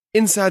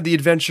Inside the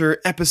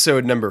Adventure,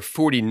 episode number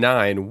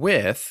 49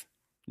 with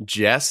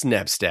Jess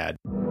Nepstad.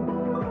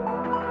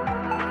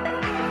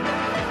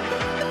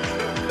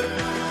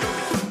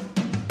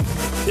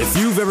 If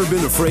you've ever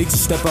been afraid to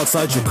step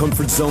outside your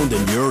comfort zone,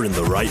 then you're in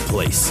the right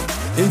place.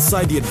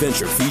 Inside the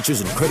Adventure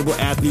features incredible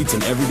athletes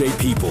and everyday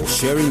people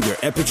sharing their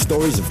epic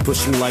stories of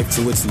pushing life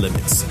to its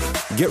limits.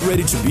 Get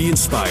ready to be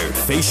inspired,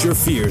 face your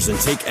fears, and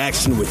take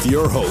action with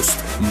your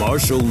host,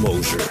 Marshall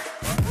Mosier.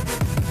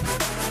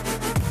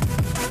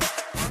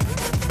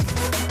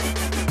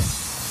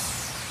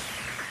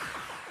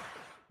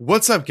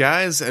 What's up,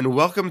 guys, and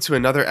welcome to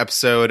another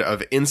episode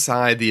of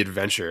Inside the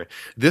Adventure.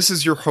 This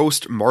is your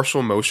host,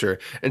 Marshall Mosier,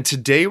 and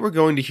today we're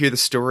going to hear the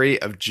story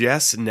of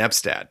Jess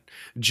Nepstad.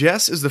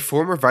 Jess is the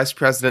former vice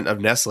president of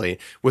Nestle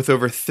with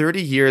over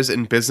 30 years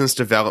in business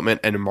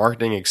development and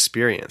marketing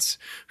experience,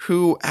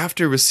 who,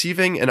 after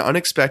receiving an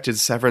unexpected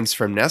severance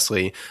from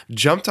Nestle,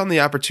 jumped on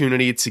the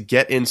opportunity to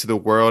get into the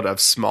world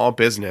of small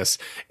business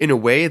in a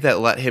way that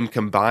let him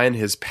combine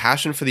his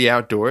passion for the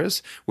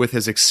outdoors with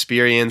his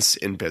experience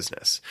in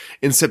business.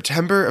 In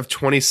September of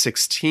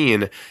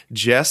 2016,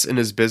 Jess and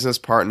his business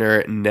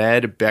partner,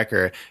 Ned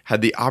Becker,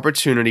 had the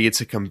opportunity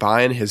to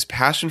combine his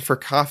passion for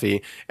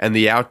coffee and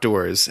the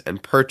outdoors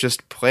and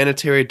purchased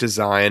Planetary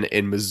Design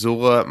in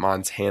Missoula,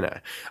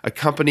 Montana, a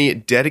company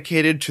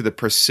dedicated to the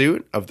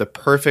pursuit of the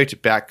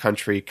perfect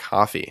backcountry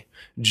coffee.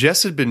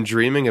 Jess had been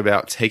dreaming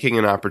about taking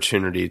an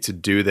opportunity to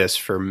do this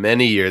for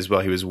many years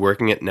while he was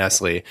working at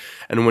Nestle,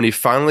 and when he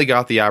finally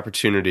got the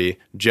opportunity,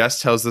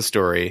 Jess tells the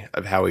story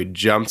of how he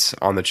jumped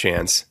on the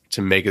chance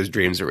to make his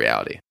dreams a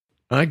reality.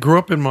 I grew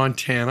up in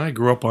Montana. I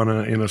grew up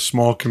in a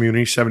small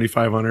community,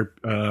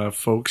 7,500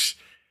 folks,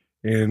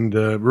 and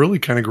really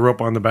kind of grew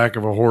up on the back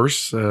of a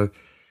horse.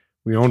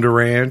 We owned a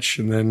ranch,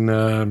 and then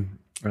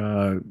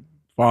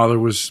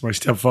my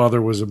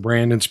stepfather was a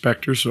brand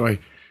inspector, so I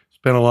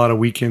spent a lot of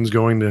weekends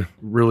going to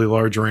really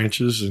large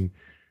ranches and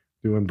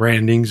doing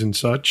brandings and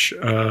such.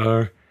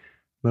 Then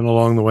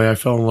along the way, I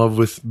fell in love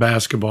with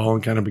basketball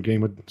and kind of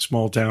became a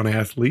small town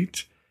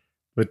athlete,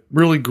 but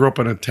really grew up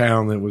in a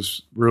town that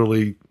was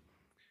really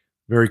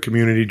very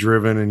community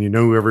driven, and you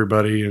knew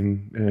everybody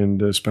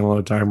and spent a lot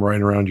of time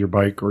riding around your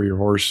bike or your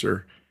horse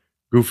or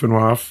goofing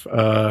off.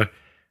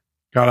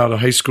 Got out of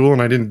high school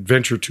and I didn't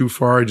venture too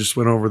far. I just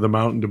went over the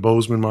mountain to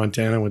Bozeman,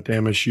 Montana, went to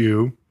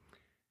MSU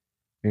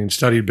and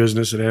studied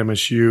business at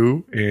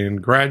MSU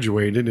and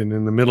graduated. And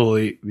in the middle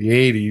of the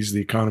 80s, the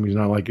economy is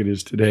not like it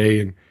is today,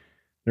 and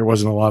there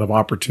wasn't a lot of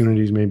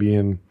opportunities maybe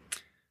in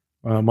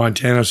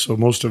Montana. So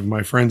most of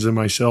my friends and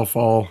myself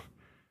all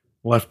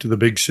left to the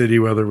big city,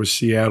 whether it was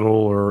Seattle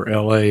or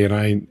LA, and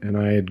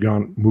I had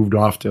moved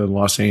off to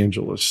Los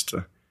Angeles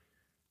to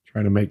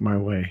try to make my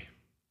way.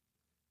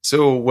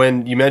 So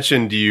when you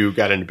mentioned you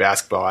got into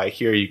basketball, I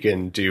hear you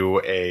can do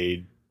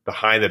a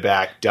behind the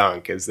back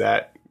dunk. Is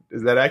that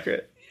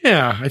accurate?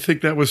 Yeah, I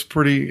think that was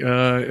pretty,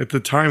 at the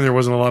time there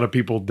wasn't a lot of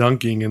people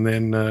dunking, and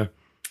then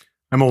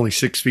I'm only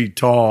 6 feet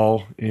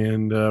tall,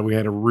 and we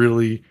had a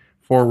really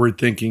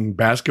forward-thinking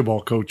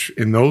basketball coach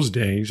in those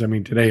days. I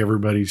mean, today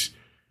everybody's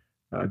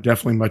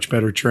definitely much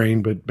better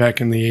trained, but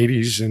back in the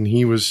 80s, and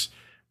he was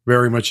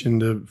very much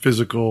into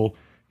physical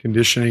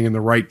conditioning and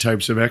the right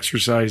types of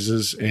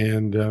exercises,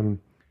 and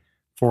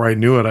before I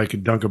knew it, I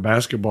could dunk a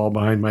basketball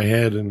behind my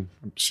head, and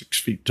I'm 6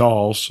 feet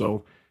tall,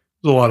 so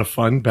it was a lot of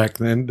fun back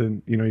then,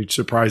 and you'd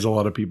surprise a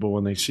lot of people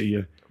when they see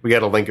you. We got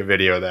to link a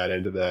video of that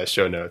into the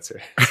show notes.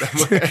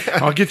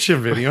 I'll get you a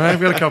video.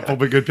 I've got a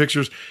couple of good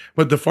pictures.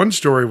 But the fun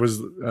story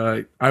was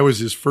I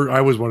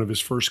was one of his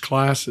first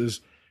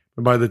classes.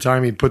 But by the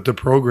time he put the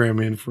program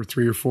in for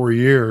 3 or 4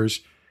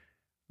 years,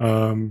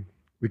 the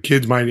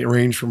kids might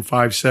range from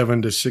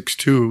 5'7" to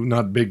 6'2",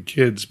 not big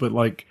kids, but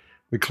like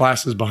the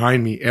classes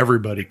behind me,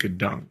 everybody could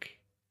dunk.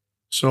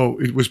 So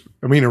it was,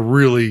 a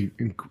really,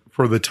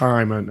 for the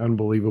time, an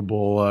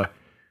unbelievable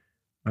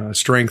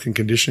strength and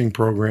conditioning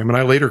program. And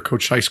I later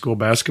coached high school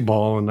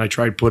basketball, and I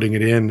tried putting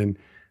it in, and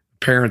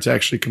parents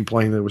actually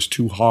complained that it was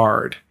too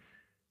hard.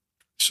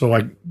 So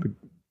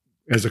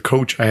as a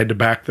coach, I had to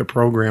back the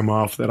program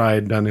off that I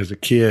had done as a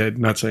kid.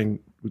 Not saying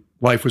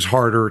life was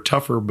harder or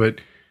tougher, but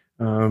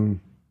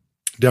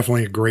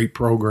definitely a great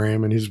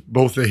program. And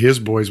both of his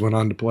boys went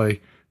on to play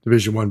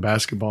Division I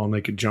basketball, and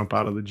they could jump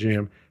out of the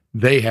gym.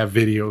 They have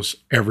videos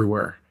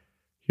everywhere.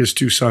 His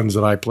two sons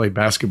that I played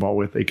basketball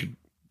with, they could.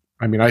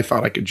 I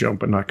thought I could jump,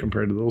 but not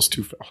compared to those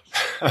two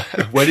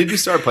fellas. When did you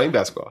start playing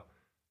basketball?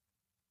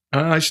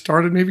 I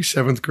started maybe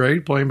 7th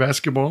grade playing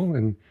basketball,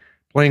 and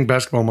playing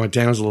basketball in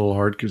Montana is a little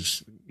hard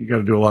because you got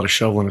to do a lot of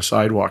shoveling of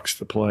sidewalks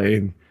to play,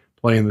 and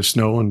play in the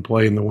snow and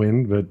play in the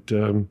wind. But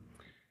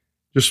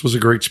just was a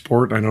great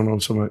sport. I don't know,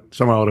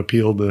 somehow it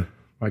appealed to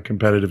my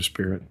competitive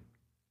spirit.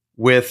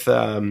 With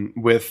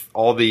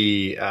all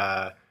the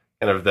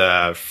kind of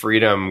the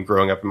freedom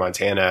growing up in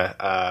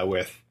Montana,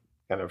 with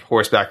kind of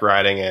horseback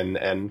riding and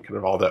kind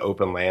of all the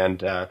open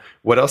land,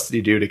 what else did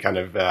you do to kind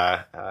of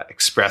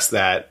express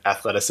that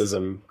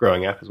athleticism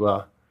growing up as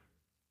well?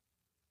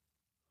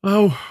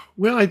 Oh,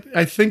 well,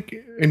 I think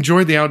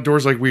enjoyed the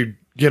outdoors like we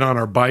get on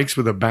our bikes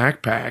with a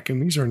backpack,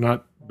 and these are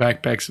not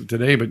backpacks of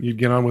today, but you'd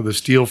get on with a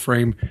steel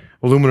frame,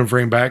 aluminum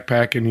frame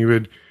backpack, and you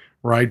would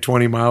ride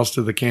 20 miles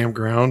to the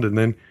campground and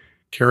then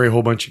carry a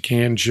whole bunch of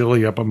canned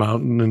chili up a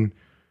mountain and,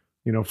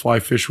 fly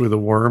fish with a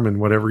worm and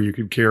whatever you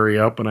could carry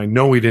up. And I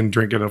know we didn't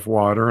drink enough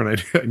water,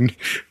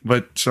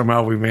 but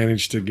somehow we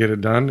managed to get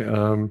it done.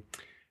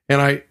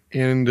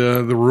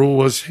 The rule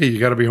was, hey, you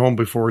got to be home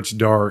before it's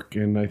dark.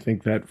 And I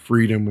think that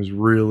freedom was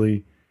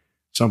really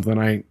something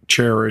I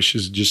cherish,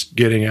 is just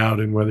getting out,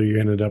 and whether you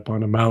ended up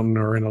on a mountain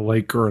or in a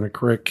lake or in a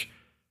creek,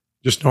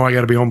 just know I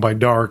got to be home by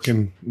dark.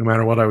 And no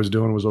matter what I was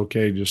doing was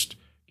okay. Just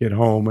get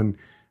home. And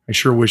I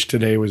sure wish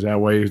today was that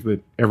way,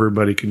 that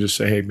everybody could just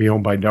say, hey, be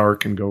home by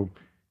dark and go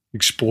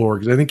explore.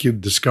 Because I think you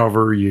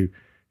discover, you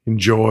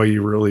enjoy,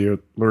 you really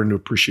learn to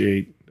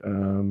appreciate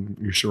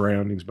your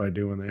surroundings by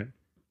doing that.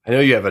 I know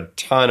you have a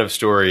ton of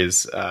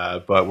stories,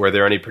 but were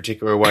there any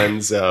particular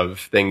ones of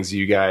things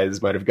you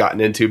guys might have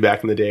gotten into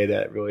back in the day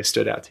that really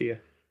stood out to you?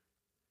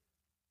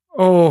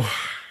 Oh,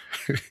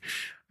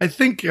 I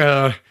think,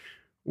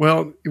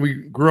 we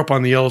grew up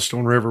on the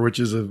Yellowstone River, which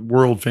is a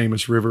world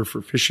famous river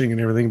for fishing and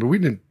everything, but we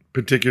didn't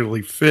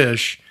particularly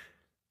fish.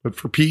 But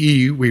for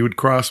PE, we would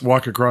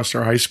walk across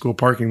our high school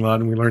parking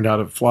lot, and we learned how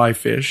to fly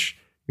fish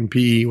in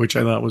PE, which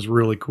I thought was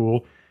really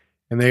cool.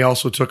 And they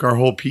also took our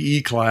whole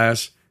PE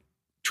class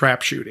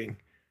trap shooting.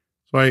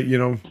 So I,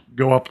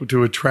 go up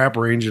to a trap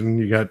range, and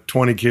you got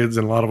 20 kids,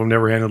 and a lot of them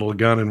never handled a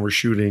gun, and we're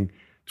shooting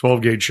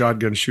 12-gauge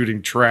shotgun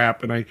shooting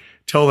trap. And I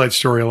tell that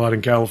story a lot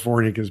in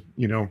California because,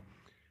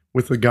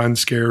 with the gun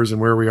scares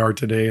and where we are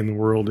today in the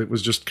world, it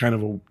was just kind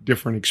of a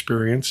different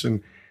experience.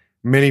 And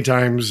many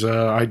times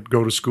I'd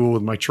go to school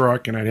with my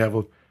truck, and I'd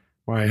have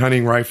my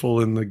hunting rifle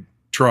in the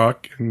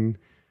truck, and,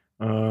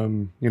 or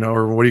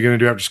what are you going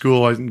to do after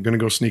school? I'm going to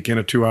go sneak in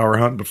a 2-hour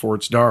hunt before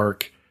it's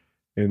dark,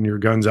 and your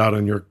gun's out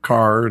in your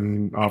car,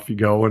 and off you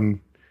go. And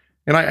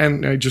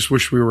I just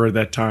wish we were at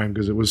that time,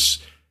 because it was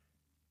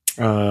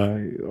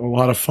a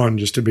lot of fun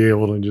just to be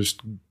able to just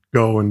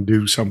go and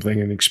do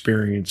something and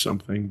experience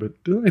something. But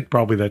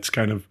that's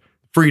kind of,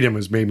 freedom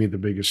has made me the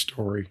biggest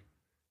story.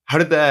 How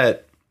did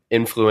that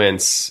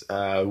influence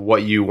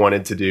what you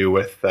wanted to do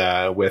with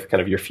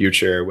kind of your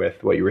future,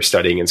 with what you were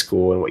studying in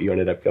school and what you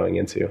ended up going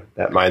into,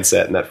 that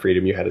mindset and that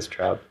freedom you had as a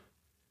child?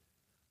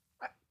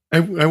 I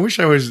wish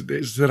I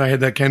had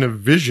that kind of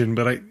vision,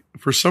 but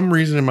for some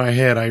reason in my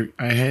head,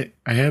 I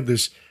had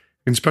this,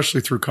 and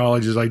especially through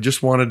colleges, I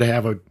just wanted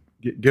to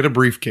get a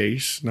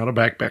briefcase, not a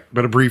backpack,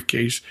 but a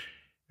briefcase,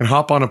 and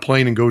hop on a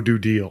plane and go do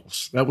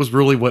deals. That was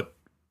really what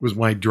was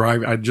my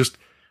drive. I just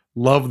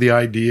loved the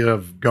idea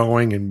of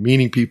going and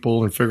meeting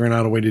people and figuring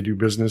out a way to do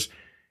business.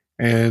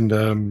 And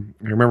I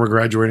remember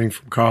graduating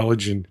from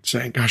college and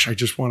saying, gosh, I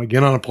just want to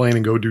get on a plane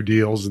and go do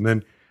deals. And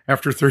then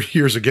after 30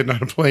 years of getting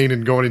on a plane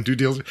and going and do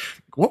deals,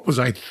 what was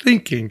I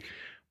thinking?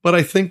 But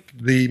I think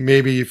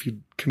maybe if you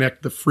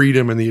connect the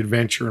freedom and the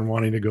adventure and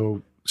wanting to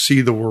go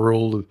see the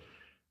world,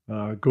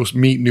 go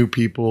meet new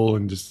people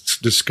and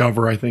just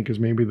discover, I think, is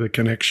maybe the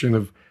connection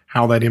of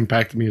how that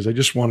impacted me. Is I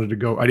just wanted to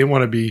go. I didn't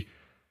want to be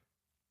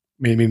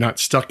maybe not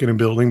stuck in a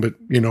building, but,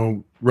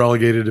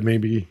 relegated to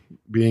maybe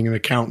being an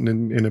accountant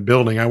in a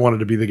building. I wanted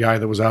to be the guy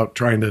that was out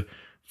trying to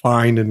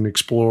find and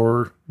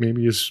explore,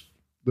 maybe is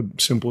the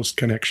simplest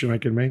connection I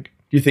could make.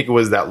 Do you think it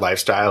was that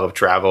lifestyle of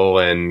travel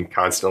and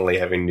constantly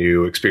having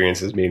new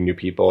experiences, meeting new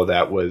people,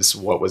 that was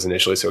what was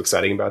initially so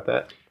exciting about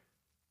that?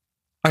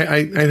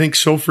 I think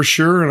so, for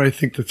sure. And I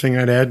think the thing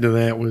I'd add to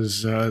that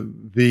was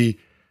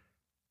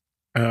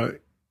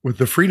with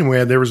the freedom we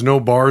had, there was no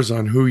bars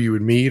on who you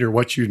would meet or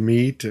what you'd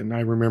meet. And I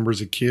remember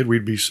as a kid,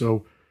 we'd be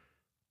so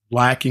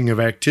lacking of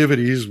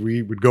activities.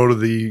 We would go to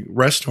the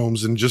rest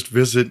homes and just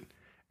visit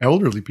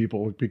elderly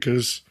people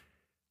because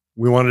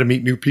we wanted to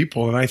meet new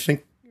people. And I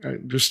think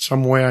just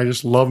some way, I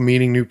just love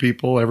meeting new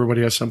people.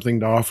 Everybody has something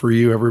to offer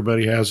you.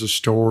 Everybody has a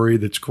story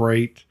that's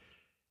great.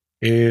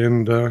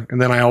 And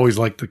then I always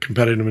like the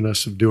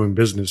competitiveness of doing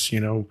business.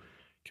 Can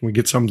we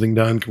get something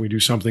done? Can we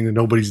do something that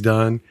nobody's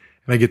done?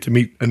 And I get to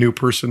meet a new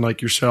person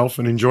like yourself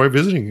and enjoy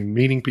visiting and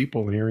meeting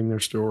people and hearing their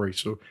story.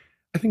 So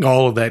I think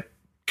all of that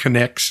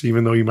connects,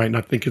 even though you might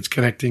not think it's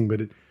connecting, but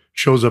it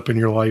shows up in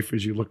your life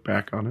as you look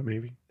back on it,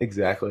 maybe.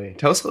 Exactly.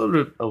 Tell us a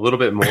little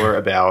bit more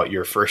about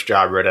your first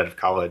job right out of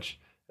college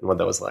and what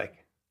that was like.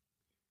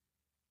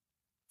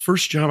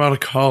 First job out of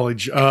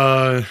college.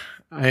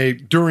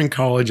 During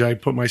college, I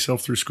put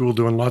myself through school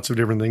doing lots of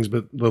different things,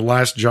 but the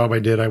last job I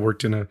did, I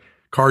worked in a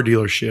car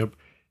dealership.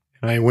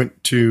 I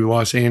went to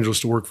Los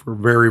Angeles to work for a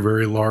very,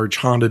 very large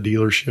Honda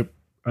dealership.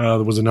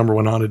 That was the number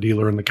one Honda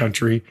dealer in the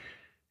country.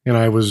 And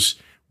I was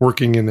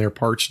working in their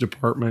parts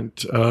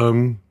department.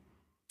 And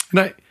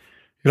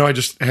I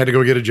just had to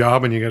go get a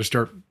job, and you got to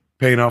start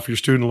paying off your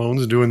student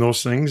loans and doing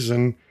those things.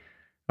 And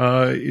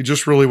it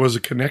just really was a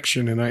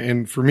connection.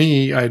 And for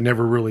me, I had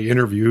never really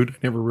interviewed. I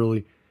never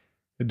really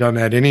had done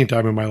that any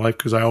time in my life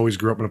because I always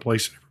grew up in a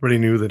place that everybody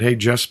knew that, hey,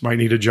 Jess might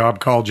need a job.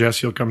 Call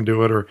Jess, he'll come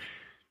do it. Or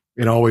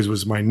it always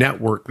was my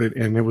network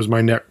and it was my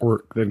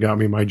network that got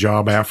me my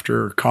job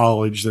after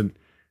college. That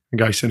the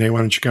guy said, hey, why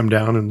don't you come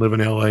down and live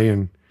in LA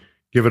and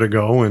give it a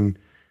go. And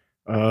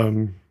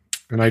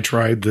I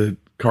tried the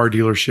car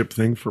dealership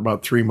thing for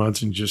about 3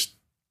 months and just,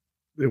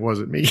 it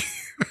wasn't me.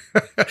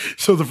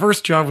 So the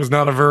first job was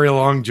not a very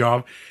long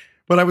job,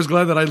 but I was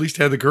glad that I at least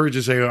had the courage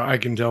to say, oh, I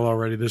can tell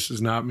already this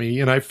is not me.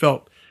 And I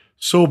felt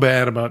so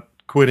bad about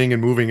quitting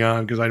and moving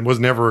on because I was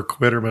never a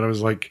quitter, but I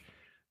was like,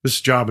 this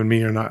job and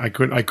me are not, I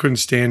couldn't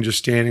stand just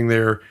standing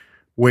there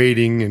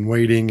waiting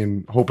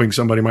and hoping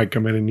somebody might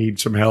come in and need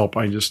some help.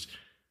 I'm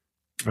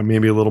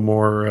maybe a little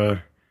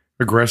more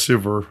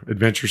aggressive or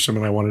adventuresome,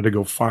 and I wanted to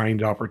go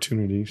find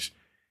opportunities.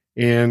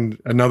 And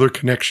another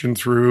connection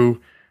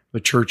through the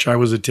church I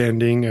was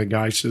attending, a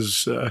guy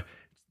says,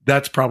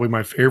 that's probably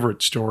my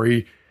favorite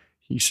story.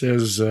 He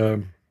says,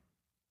 I'm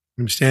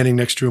standing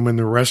next to him in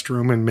the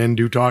restroom, and men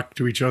do talk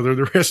to each other in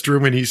the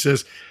restroom. And he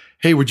says,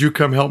 hey, would you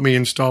come help me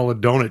install a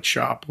donut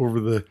shop over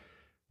the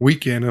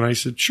weekend? And I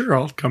said, sure,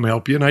 I'll come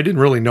help you. And I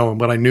didn't really know him,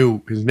 but I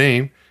knew his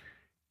name.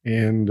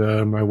 And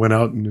I went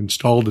out and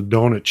installed a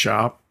donut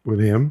shop with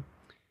him.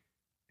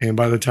 And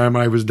by the time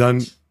I was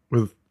done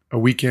with a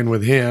weekend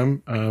with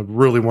him, a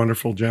really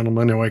wonderful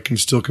gentleman who I can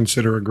still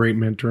consider a great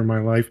mentor in my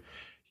life.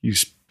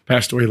 He's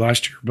passed away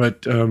last year,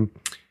 but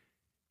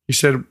he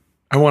said,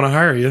 I want to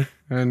hire you.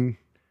 And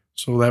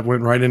so that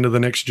went right into the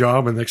next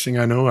job. And next thing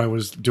I know, I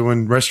was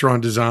doing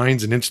restaurant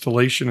designs and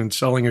installation and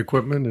selling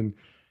equipment and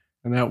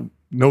that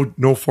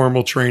no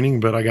formal training,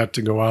 but I got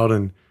to go out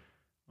and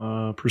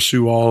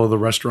pursue all of the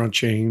restaurant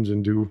chains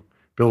and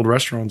build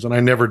restaurants. And I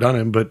never done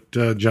it, but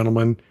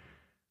gentleman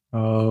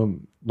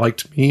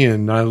liked me,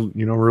 and I,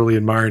 really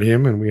admired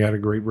him, and we had a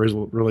great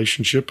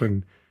relationship.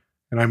 And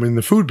I'm in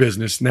the food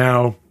business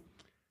now.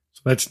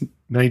 So that's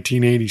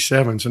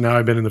 1987. So now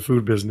I've been in the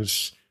food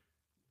business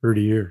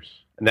 30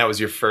 years. And that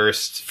was your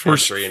first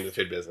foray into the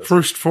food business.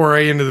 First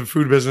foray into the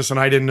food business, and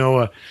I didn't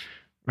know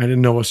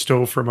a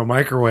stove from a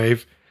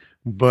microwave,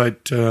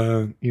 but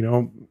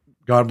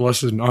God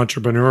bless an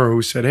entrepreneur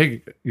who said,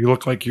 "Hey, you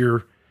look like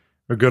you're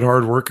a good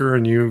hard worker,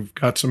 and you've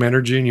got some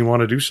energy, and you want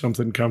to do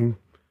something. Come."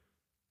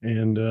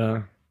 And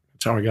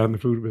that's how I got in the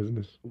food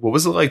business. What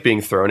was it like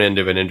being thrown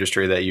into an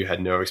industry that you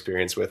had no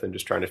experience with, and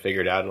just trying to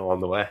figure it out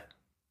along the way?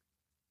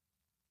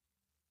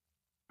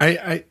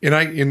 I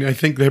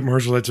think that,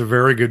 Marshall, that's a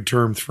very good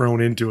term,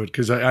 thrown into it,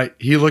 because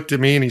he looked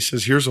at me and he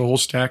says, here's a whole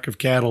stack of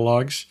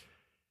catalogs,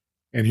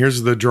 and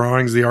here's the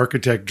drawings the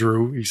architect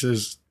drew. He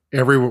says,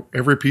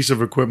 every piece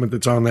of equipment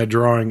that's on that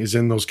drawing is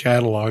in those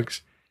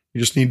catalogs.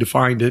 You just need to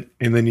find it,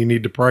 and then you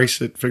need to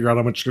price it, figure out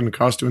how much it's going to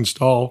cost to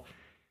install,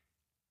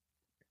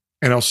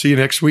 and I'll see you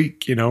next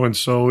week, And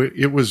so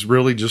it was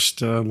really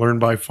just learn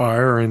by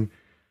fire and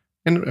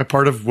a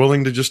part of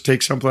willing to just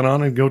take something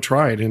on and go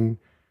try it. And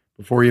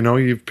before you know,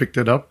 you've picked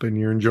it up and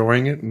you're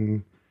enjoying it.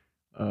 And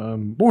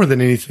more than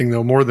anything,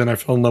 though, more than I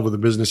fell in love with the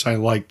business, I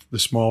liked the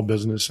small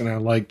business, and I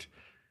liked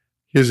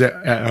his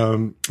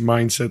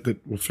mindset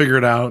that we'll figure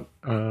it out.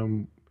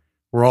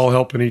 We're all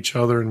helping each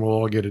other, and we'll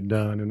all get it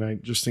done. And I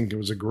just think it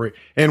was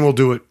and we'll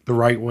do it the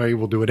right way.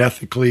 We'll do it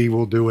ethically.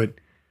 We'll do it,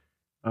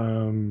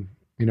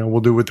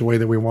 we'll do it the way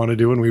that we want to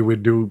do, and we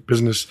would do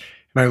business.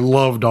 And I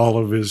loved all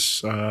of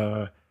his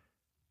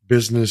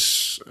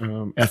business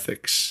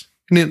ethics.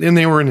 And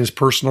they were in his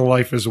personal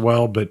life as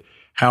well, but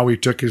how he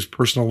took his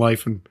personal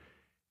life and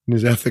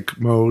his ethic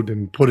mode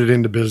and put it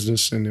into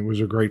business. And it was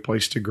a great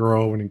place to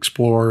grow and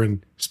explore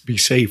and be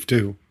safe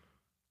too.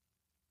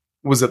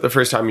 Was it the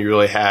first time you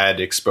really had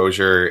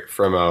exposure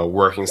from a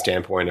working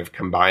standpoint of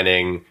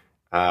combining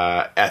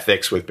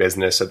ethics with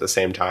business at the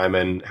same time?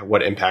 And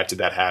what impact did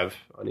that have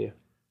on you?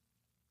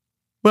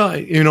 Well,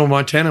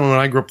 Montana, when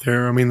I grew up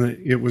there,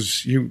 it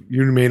was, you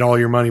made all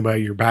your money by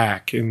your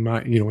back. And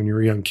when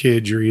you're a young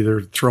kid, you're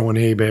either throwing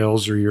hay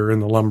bales or you're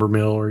in the lumber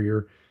mill or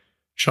you're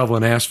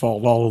shoveling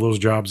asphalt, all of those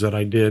jobs that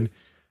I did.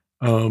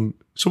 So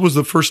it was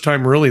the first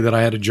time really that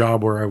I had a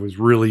job where I was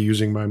really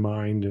using my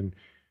mind and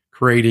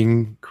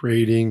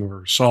creating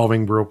or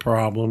solving real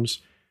problems.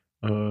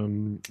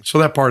 So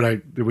that part,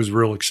 it was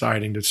real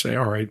exciting to say,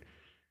 all right.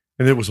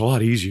 And it was a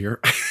lot easier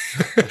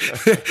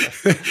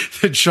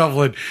than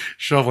shoveling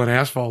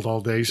asphalt all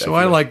day. So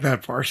I like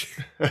that part.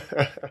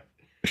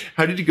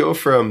 How did you go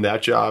from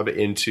that job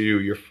into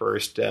your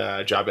first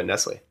job at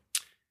Nestle?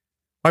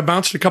 I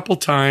bounced a couple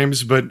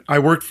times, but I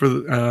worked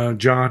for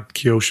John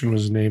Kioshin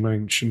was his name.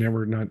 I should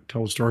never not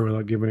tell a story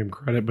without giving him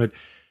credit, but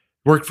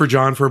worked for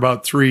John for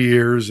about 3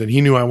 years, and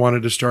he knew I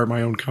wanted to start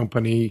my own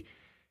company.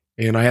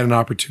 And I had an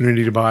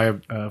opportunity to buy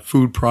a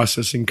food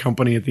processing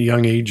company at the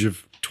young age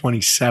of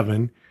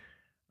 27.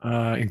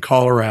 In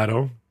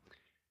Colorado.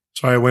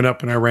 So I went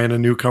up and I ran a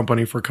new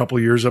company for a couple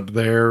of years up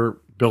there,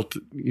 built,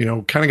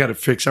 kind of got it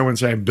fixed. I wouldn't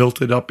say I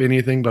built it up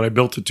anything, but I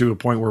built it to a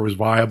point where it was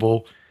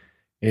viable.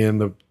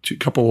 And the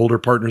couple older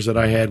partners that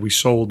I had, we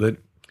sold it.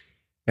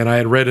 And I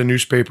had read a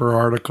newspaper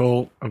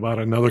article about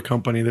another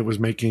company that was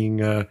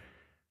making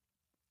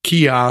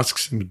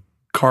kiosks and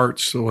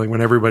carts. So like when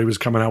everybody was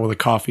coming out with a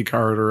coffee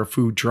cart or a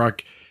food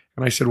truck.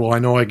 And I said, well, I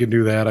know I can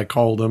do that. I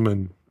called them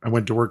and I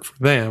went to work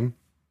for them.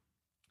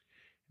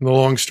 And the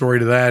long story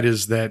to that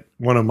is that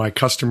one of my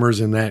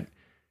customers in that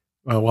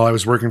while I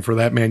was working for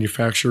that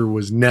manufacturer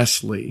was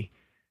Nestle.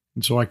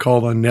 And so I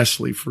called on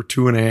Nestle for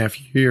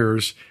 2.5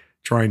 years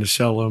trying to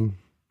sell them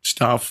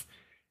stuff.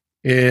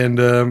 And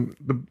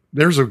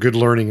there's a good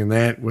learning in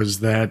that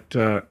was that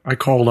I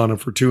called on them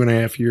for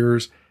 2.5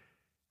 years,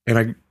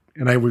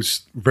 and I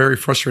was very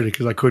frustrated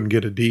because I couldn't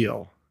get a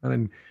deal.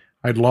 And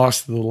I'd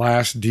lost the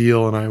last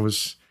deal, and I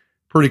was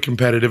pretty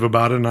competitive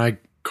about it. And I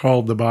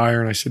called the buyer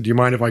and I said, "Do you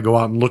mind if I go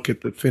out and look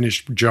at the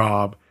finished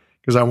job?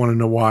 Because I want to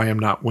know why I'm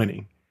not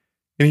winning."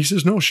 And he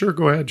says, "No, sure,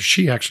 go ahead."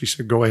 She actually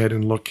said, "Go ahead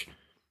and look."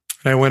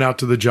 And I went out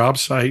to the job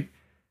site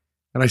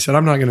and I said,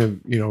 "I'm not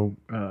going to,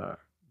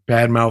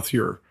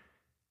 badmouth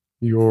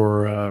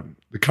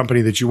the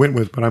company that you went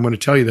with, but I'm going to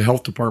tell you the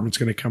health department's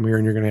going to come here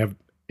and you're going to have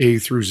A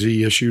through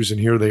Z issues, and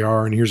here they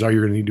are, and here's how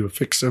you're going to need to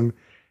fix them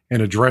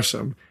and address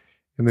them."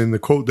 And then the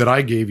quote that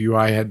I gave you,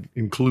 I had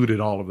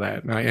included all of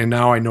that. And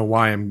now I know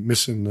why I'm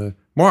missing the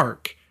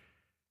mark.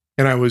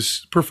 And I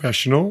was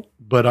professional,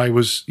 but I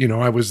was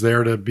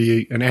there to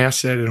be an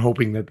asset and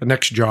hoping that the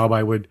next job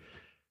I would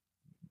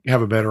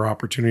have a better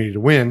opportunity to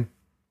win.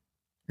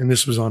 And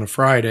this was on a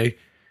Friday.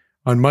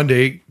 On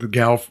Monday,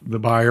 the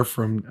buyer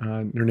from,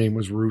 her name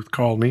was Ruth,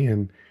 called me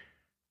and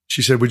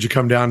she said, "Would you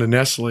come down to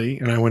Nestle?"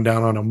 And I went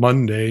down on a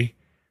Monday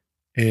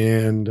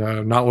and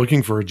not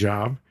looking for a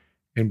job.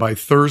 And by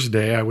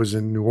Thursday, I was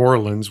in New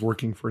Orleans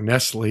working for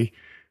Nestle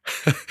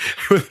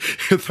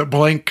with a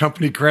blank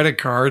company credit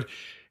card.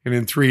 And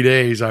in 3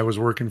 days, I was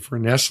working for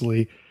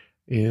Nestle.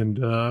 And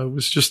it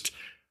was just,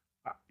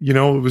 it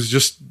was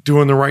just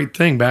doing the right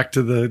thing. Back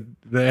to the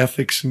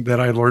ethics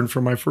that I learned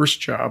from my first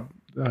job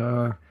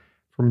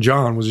from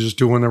John, was just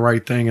doing the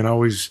right thing and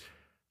always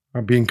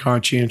being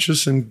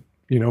conscientious and,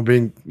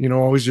 being,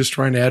 always just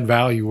trying to add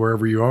value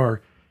wherever you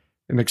are.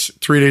 And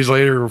 3 days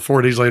later or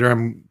 4 days later,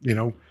 I'm,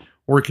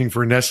 working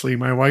for Nestle.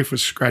 My wife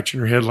was scratching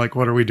her head like,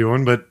 "What are we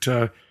doing?" But,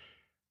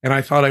 and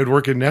I thought I would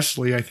work at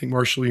Nestle. I think,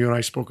 Marshall, you and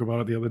I spoke about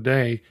it the other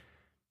day.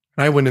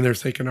 And I went in there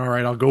thinking, all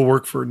right, I'll go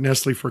work for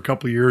Nestle for a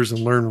couple of years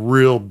and learn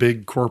real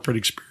big corporate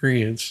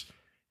experience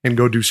and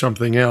go do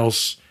something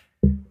else.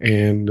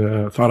 And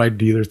thought I'd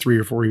be there 3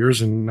 or 4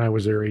 years. And I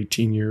was there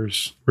 18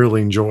 years.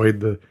 Really enjoyed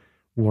the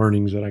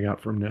learnings that I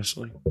got from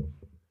Nestle.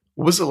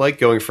 What was it like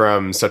going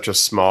from such a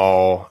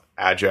small,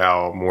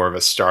 agile, more of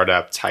a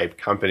startup type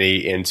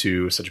company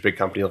into such a big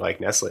company like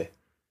Nestle?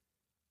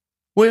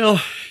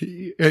 Well,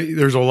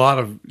 there's a lot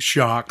of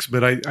shocks,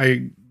 but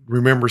I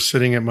remember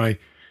sitting at my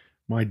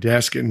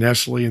desk at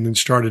Nestle and then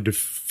started to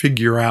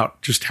figure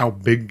out just how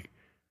big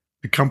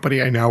the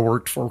company I now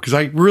worked for, because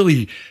I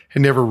really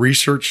had never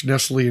researched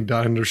Nestle and to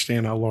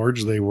understand how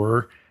large they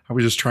were. I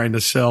was just trying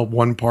to sell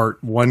one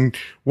part, one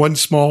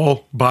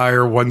small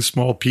buyer, one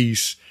small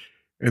piece.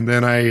 And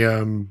then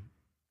and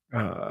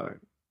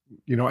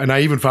I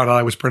even found out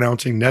I was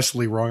pronouncing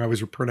Nestle wrong. I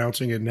was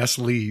pronouncing it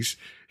Nestle's.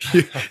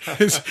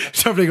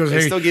 Somebody goes, They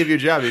 "Hey, still gave you a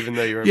job even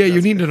though you were... Yeah,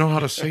 you need to know how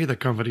to say the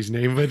company's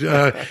name."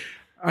 But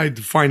I'd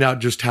find out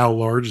just how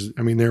large.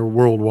 I mean, they're a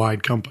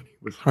worldwide company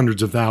with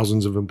hundreds of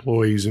thousands of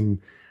employees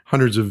and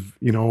hundreds of,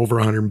 over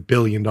 $100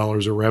 billion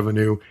of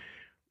revenue.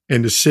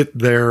 And to sit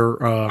there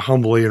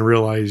humbly and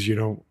realize,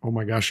 oh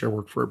my gosh, I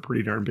work for a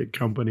pretty darn big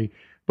company.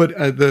 But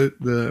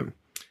the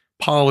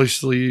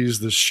policies,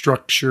 the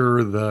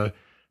structure, the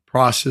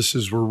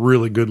processes were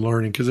really good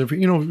learning. Because if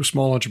you're a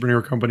small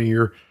entrepreneur company,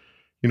 you're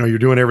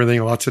doing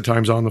everything lots of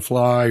times on the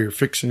fly, you're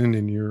fixing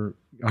and you're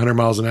 100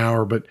 miles an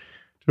hour. But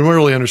to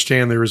really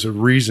understand there is a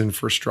reason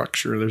for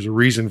structure, there's a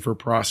reason for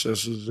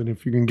processes. And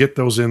if you can get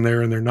those in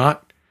there and they're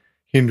not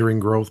hindering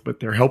growth, but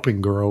they're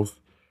helping growth,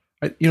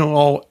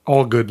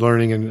 all good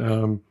learning.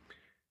 And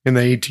in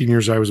the 18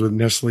 years I was with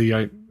Nestle,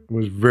 I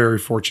was very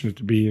fortunate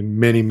to be in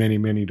many, many,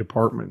 many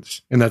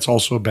departments. And that's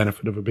also a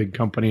benefit of a big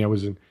company. I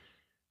was in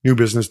new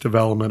business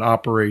development,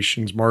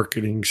 operations,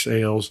 marketing,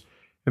 sales.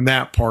 And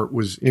that part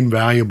was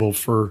invaluable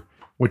for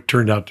what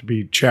turned out to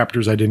be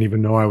chapters I didn't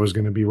even know I was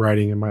going to be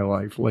writing in my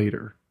life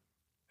later.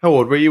 How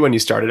old were you when you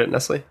started at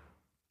Nestle?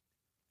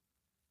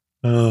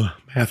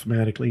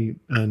 Mathematically,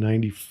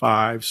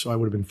 95. So I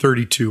would have been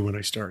 32 when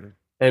I started.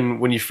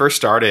 And when you first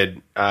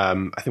started,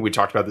 I think we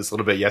talked about this a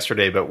little bit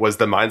yesterday, but was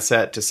the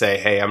mindset to say,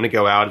 "Hey, I'm going to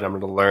go out and I'm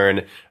going to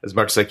learn as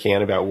much as I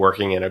can about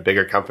working in a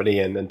bigger company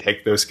and then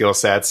take those skill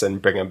sets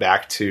and bring them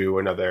back to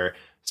another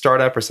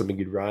startup or something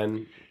you'd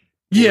run?"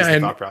 Yeah.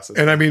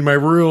 And I mean, my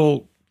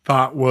real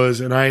thought was,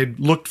 and I had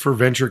looked for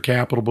venture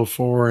capital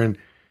before, and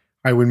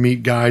I would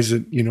meet guys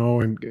that,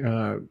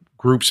 and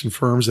groups and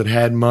firms that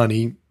had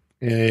money,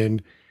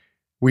 and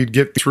we'd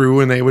get through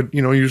and they would,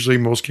 usually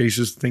in most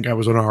cases think I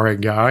was an RA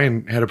guy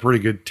and had a pretty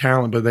good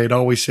talent, but they'd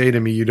always say to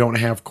me, "You don't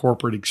have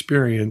corporate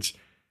experience."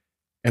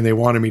 And they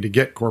wanted me to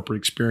get corporate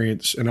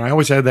experience. And I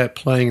always had that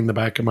playing in the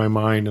back of my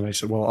mind. And I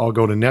said, well, I'll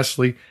go to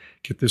Nestle,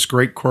 get this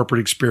great corporate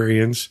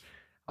experience.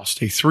 I'll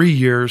stay 3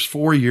 years,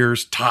 4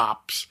 years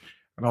tops.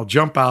 And I'll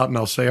jump out and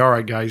I'll say, "All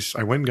right, guys,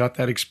 I went and got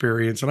that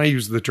experience." And I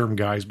use the term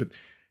guys, but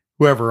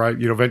whoever,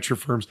 venture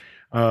firms,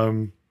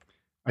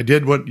 I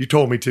did what you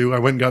told me to. I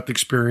went and got the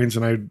experience,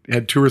 and I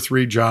had 2 or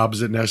 3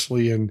 jobs at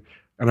Nestle, and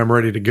I'm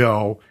ready to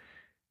go.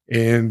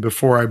 And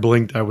before I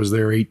blinked, I was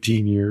there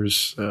 18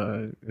 years,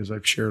 as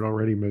I've shared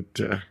already,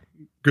 but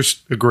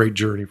just a great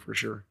journey for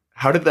sure.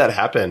 How did that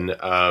happen,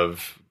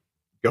 of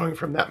going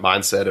from that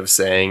mindset of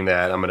saying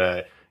that I'm going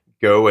to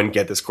go and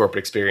get this corporate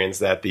experience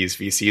that these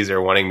VCs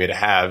are wanting me to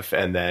have,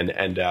 and then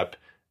end up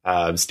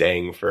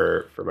staying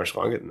for much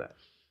longer than that?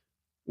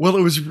 Well,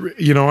 it was,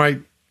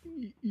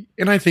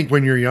 I think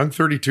when you're young,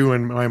 32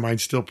 in my mind,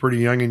 still pretty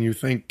young, and you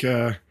think,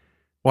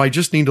 well, I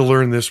just need to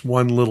learn this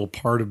one little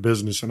part of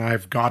business and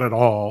I've got it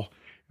all.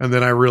 And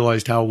then I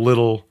realized how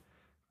little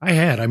I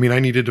had. I mean, I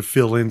needed to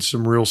fill in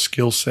some real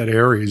skill set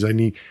areas.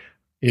 I've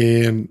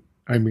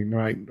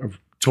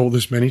told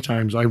this many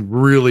times. I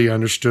really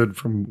understood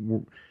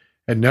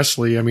at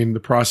Nestle, the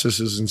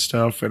processes and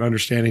stuff, and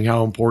understanding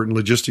how important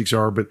logistics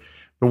are. But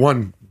the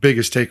one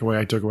biggest takeaway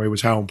I took away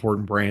was how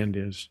important brand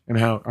is,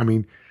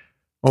 and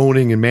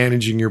owning and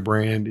managing your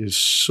brand is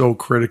so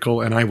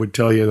critical. And I would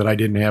tell you that I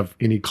didn't have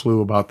any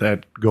clue about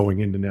that going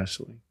into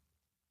Nestle.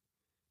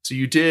 So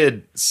you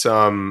did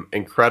some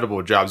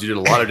incredible jobs. You did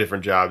a lot of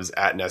different jobs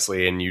at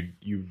Nestle, and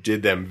you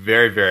did them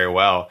very, very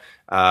well.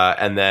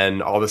 And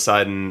then all of a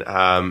sudden,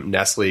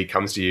 Nestle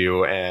comes to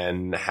you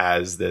and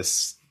has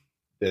this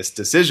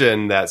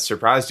decision that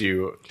surprised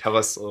you. Tell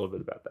us a little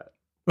bit about that.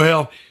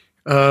 Well,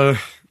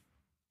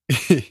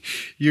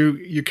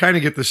 you kind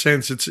of get the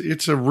sense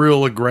it's a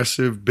real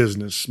aggressive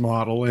business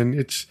model, and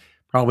it's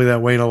probably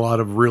that way in a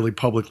lot of really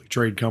publicly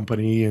traded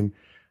company. And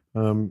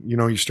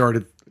you start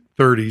at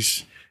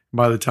 30s.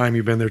 By the time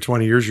you've been there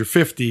 20 years, you're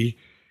 50,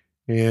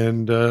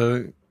 and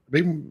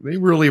they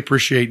really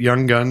appreciate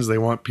young guns. They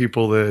want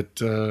people that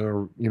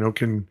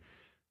can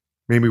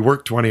maybe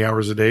work 20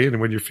 hours a day, and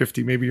when you're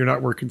 50, maybe you're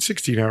not working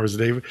 16 hours a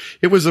day.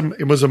 It was a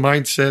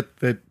mindset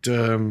that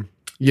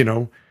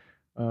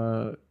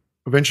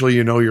eventually,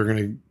 you're going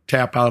to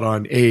tap out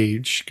on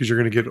age because you're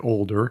going to get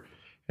older,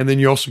 and then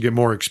you also get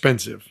more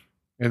expensive.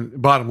 And the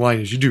bottom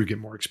line is you do get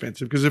more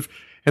expensive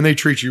and they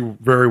treat you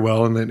very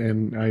well.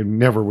 And I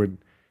never would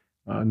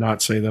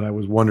not say that I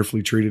was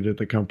wonderfully treated at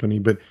the company,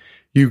 but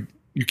you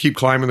keep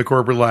climbing the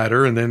corporate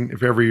ladder. And then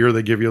if every year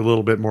they give you a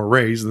little bit more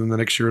raise, then the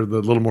next year,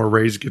 the little more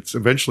raise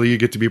eventually you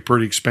get to be a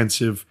pretty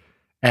expensive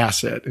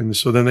asset. And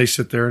so then they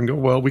sit there and go,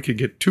 well, we could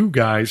get two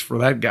guys for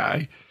that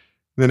guy.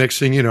 The next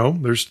thing you know,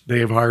 they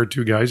have hired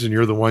two guys and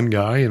you're the one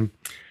guy. And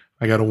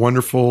I got a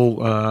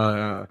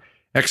wonderful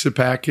exit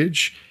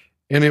package.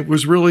 And it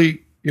was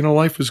really,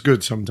 life was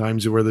good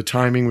sometimes where the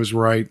timing was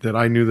right, that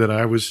I knew that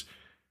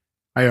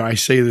I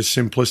say this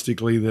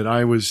simplistically, that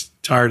I was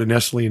tired of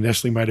Nestle and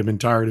Nestle might have been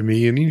tired of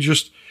me. And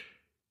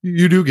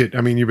you do get,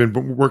 you've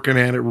been working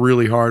at it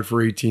really hard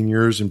for 18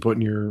 years and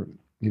putting your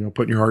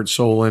heart and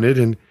soul in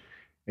it.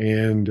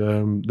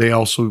 And they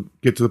also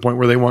get to the point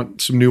where they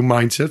want some new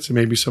mindsets and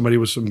maybe somebody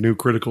with some new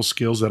critical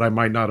skills that I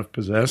might not have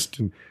possessed.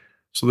 And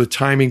so the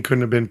timing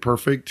couldn't have been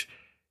perfect.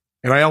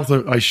 And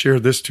I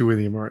shared this too with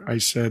you. I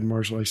said,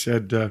 Marshall,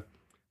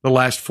 the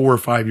last 4 or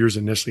 5 years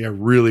in Nestle, I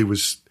really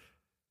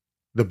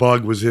the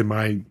bug was in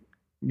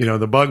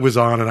the bug was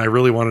on, and I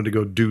really wanted to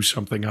go do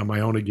something on my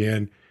own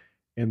again.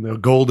 And the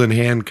golden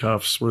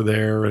handcuffs were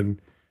there.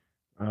 And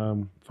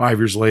 5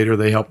 years later,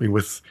 they helped me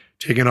with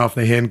taking off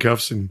the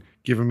handcuffs and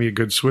giving me a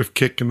good swift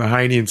kick in the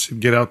hiney and said,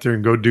 get out there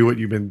and go do what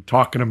you've been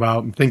talking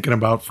about and thinking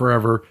about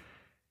forever.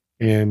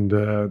 And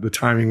the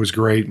timing was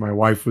great. My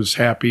wife was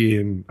happy,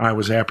 and I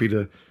was happy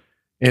to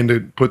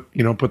put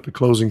the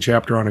closing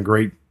chapter on a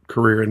great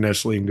career at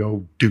Nestle and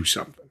go do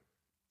something.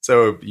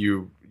 So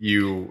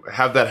you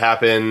have that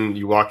happen.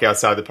 You walk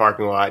outside the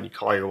parking lot and you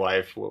call your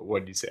wife.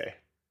 What did you say?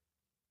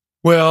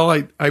 Well,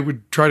 I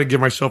would try to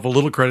give myself a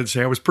little credit and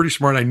say I was pretty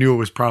smart. I knew it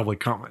was probably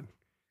coming.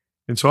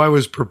 And so I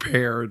was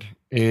prepared,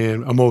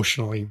 and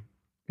emotionally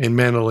and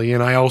mentally.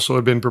 And I also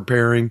had been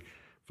preparing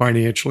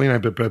financially, and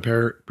I've been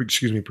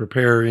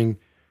preparing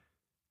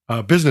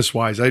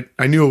business-wise.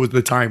 I knew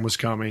the time was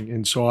coming,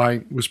 and so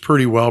I was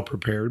pretty well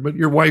prepared. But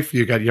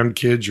you got young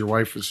kids, your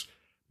wife was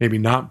maybe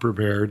not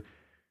prepared.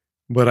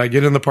 But I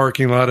get in the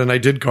parking lot, and I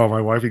did call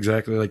my wife,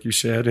 exactly like you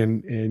said,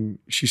 and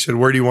she said,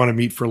 where do you want to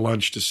meet for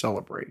lunch to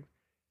celebrate?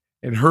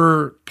 And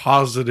her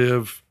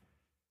positive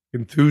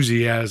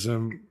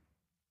enthusiasm,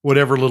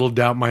 whatever little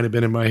doubt might have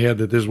been in my head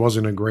that this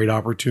wasn't a great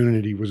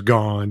opportunity, was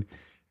gone.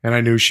 And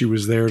I knew she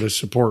was there to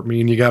support me.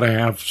 And you got to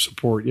have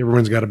support.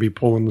 Everyone's got to be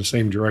pulling the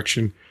same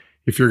direction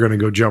if you're going to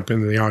go jump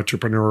into the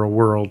entrepreneurial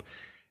world.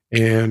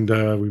 And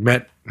we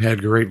met,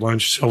 had great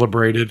lunch,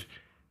 celebrated.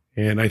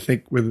 And I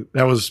think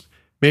that was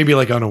maybe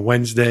like on a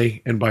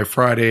Wednesday. And by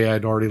Friday,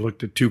 I'd already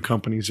looked at 2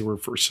 companies that were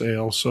for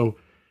sale. So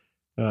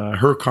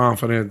her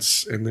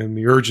confidence and then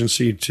the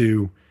urgency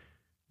to,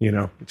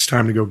 it's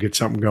time to go get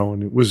something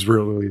going, it was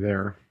really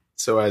there.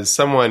 So as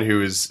someone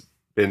who's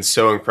been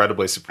so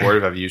incredibly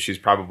supportive of you, she's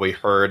probably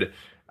heard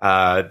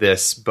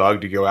this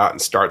bug to go out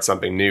and start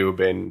something new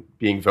been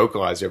being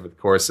vocalized over the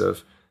course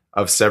of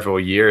several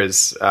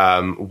years.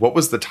 What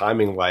was the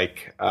timing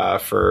like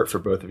for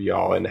both of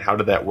y'all, and how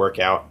did that work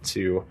out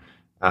to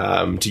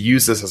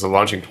use this as a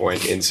launching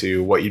point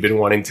into what you've been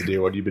wanting to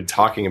do, what you've been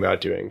talking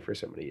about doing for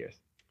so many years?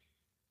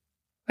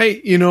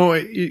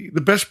 Hey,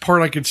 the best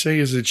part I could say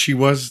is that she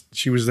was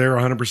there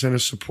 100%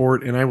 of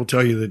support. And I will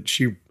tell you that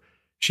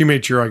she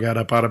made sure I got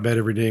up out of bed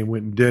every day and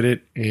went and did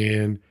it.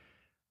 And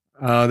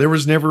there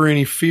was never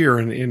any fear.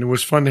 And it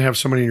was fun to have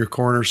somebody in your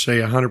corner say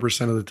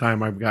 100% of the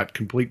time, I've got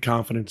complete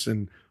confidence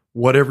in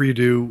whatever you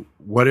do,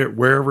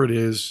 wherever it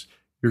is,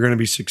 you're going to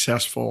be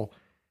successful.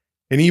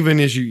 And even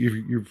as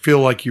you feel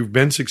like you've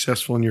been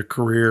successful in your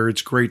career,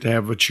 it's great to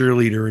have a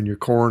cheerleader in your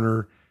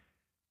corner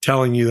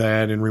telling you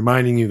that and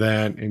reminding you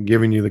that and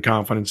giving you the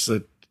confidence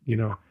that,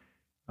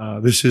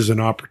 this is an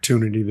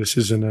opportunity. This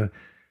isn't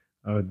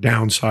a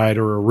downside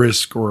or a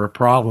risk or a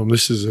problem.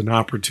 This is an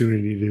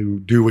opportunity to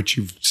do what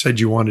you've said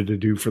you wanted to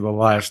do for the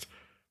last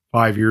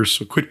 5 years.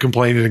 So quit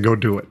complaining and go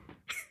do it.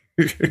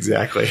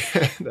 Exactly.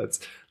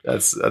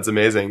 That's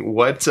amazing.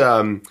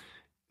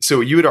 So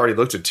you had already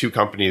looked at 2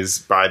 companies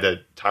by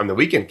the time the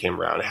weekend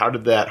came around. How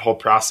did that whole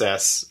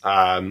process,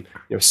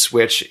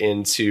 switch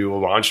into a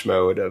launch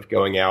mode of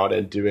going out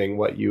and doing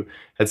what you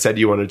had said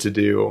you wanted to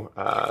do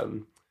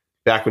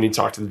back when you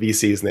talked to the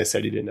VCs and they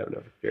said you didn't have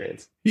enough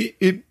experience?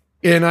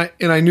 And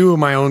I knew in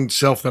my own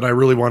self that I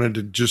really wanted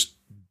to just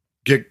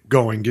get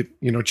going,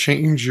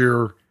 change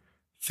your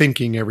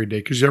thinking every day.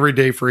 Because every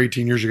day for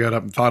 18 years, you got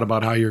up and thought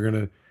about how you're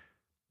going to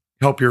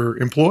help your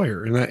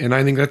employer. And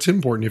I think that's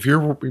important. If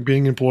you're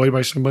being employed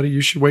by somebody,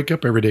 you should wake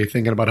up every day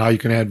thinking about how you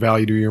can add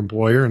value to your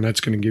employer, and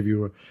that's going to give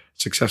you a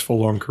successful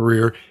long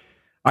career.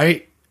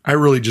 I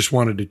really just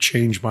wanted to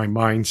change my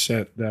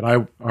mindset that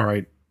all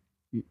right,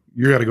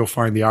 you got to go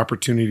find the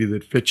opportunity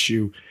that fits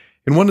you.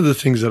 And one of the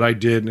things that I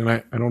did, and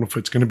I don't know if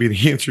it's going to be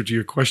the answer to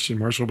your question,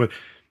 Marshall, but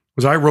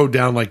was I wrote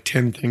down like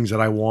 10 things that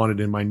I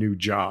wanted in my new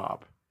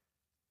job.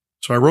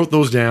 So I wrote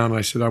those down and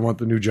I said, I want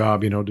the new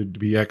job, to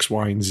be X,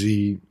 Y, and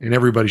Z. And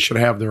everybody should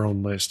have their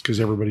own list because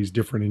everybody's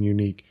different and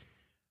unique.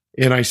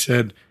 And I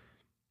said,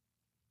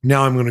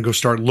 now I'm going to go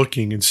start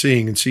looking and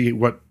see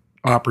what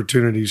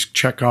opportunities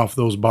check off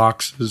those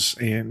boxes.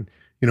 And,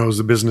 is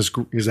the business,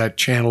 is that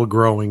channel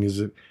growing?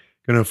 Is it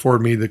going to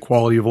afford me the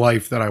quality of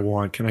life that I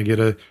want? Can I get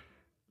a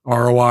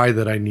ROI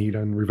that I need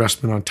on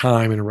investment on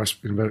time and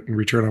in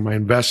return on my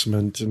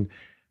investment? And,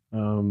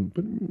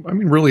 but I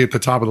mean, really at the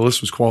top of the list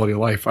was quality of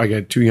life. I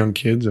got 2 young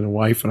kids and a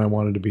wife, and I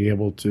wanted to be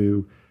able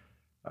to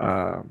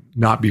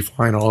not be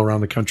flying all around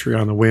the country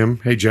on the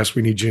whim. Hey, Jess,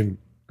 we need you in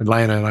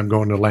Atlanta, and I'm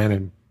going to Atlanta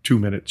in 2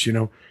 minutes,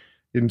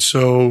 And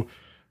so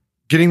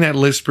getting that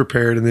list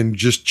prepared and then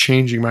just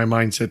changing my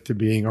mindset to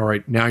being, all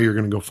right, now you're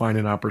going to go find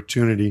an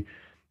opportunity.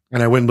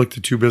 And I went and looked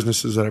at 2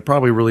 businesses that I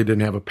probably really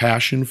didn't have a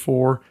passion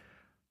for,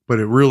 but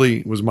it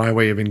really was my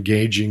way of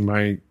engaging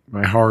my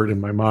heart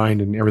and my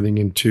mind and everything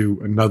into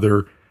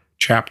another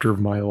chapter of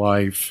my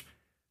life.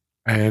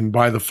 And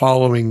by the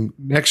following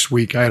next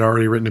week, I had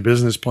already written a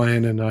business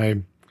plan, and I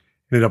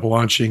ended up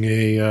launching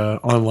a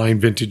online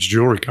vintage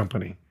jewelry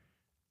company.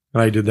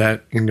 And I did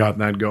that and got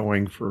that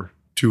going for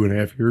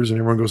 2.5 years. And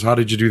everyone goes, how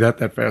did you do that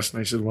fast?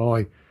 And I said, well,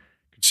 I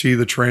could see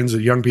the trends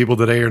that young people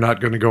today are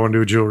not going to go into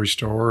a jewelry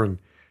store, and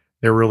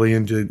they're really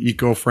into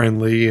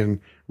eco-friendly and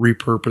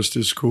repurposed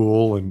is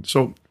cool. And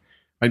so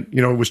I,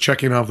 it was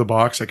checking off the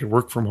box. I could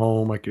work from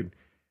home. I could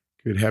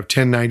have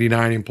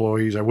 1099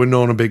 employees. I wouldn't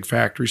own a big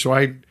factory. So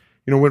I,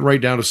 went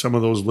right down to some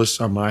of those lists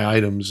on my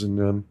items,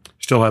 and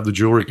still have the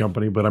jewelry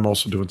company, but I'm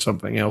also doing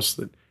something else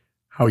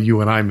how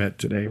you and I met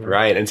today.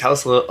 Right. And tell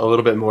us a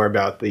little bit more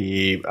about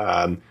the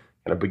kind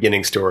of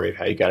beginning story of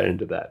how you got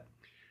into that.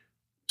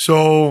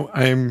 So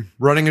I'm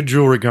running a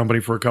jewelry company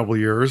for a couple of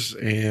years,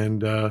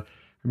 and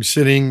I'm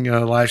sitting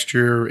last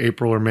year,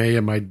 April or May,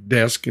 at my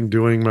desk and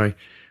doing my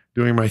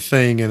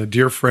thing. And a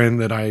dear friend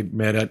that I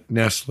met at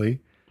Nestle,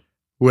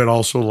 who had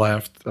also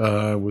left,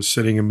 was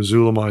sitting in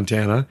Missoula,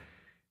 Montana,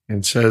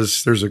 and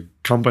says, there's a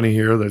company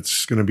here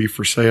that's going to be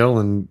for sale,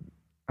 and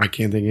I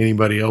can't think of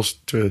anybody else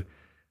to,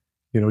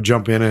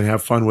 jump in and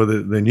have fun with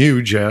it than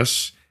you,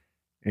 Jess.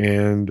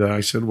 And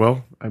I said,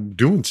 well, I'm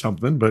doing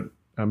something, but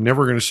I'm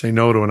never going to say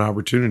no to an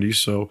opportunity.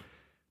 So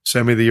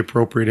send me the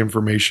appropriate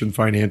information,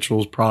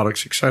 financials,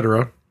 products,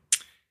 etc.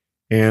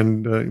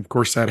 And of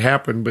course that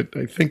happened. But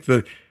I think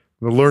the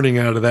learning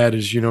out of that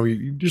is, you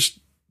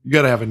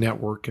got to have a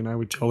network. And I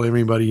would tell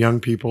anybody, young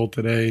people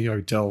today, I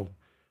would tell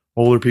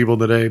older people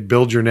today,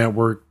 build your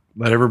network,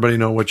 let everybody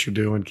know what you're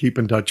doing, keep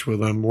in touch with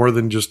them more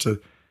than just a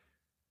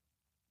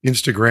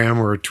Instagram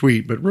or a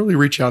tweet, but really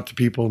reach out to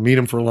people, meet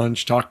them for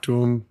lunch, talk to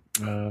them,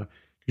 because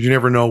you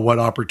never know what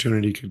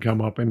opportunity could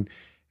come up. And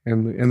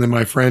then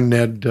my friend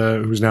Ned,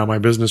 who's now my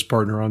business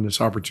partner on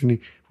this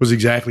opportunity, was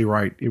exactly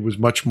right. It was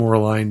much more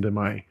aligned to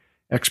my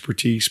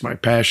expertise, my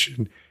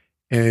passion.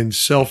 And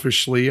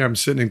selfishly, I'm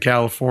sitting in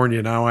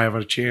California now. I have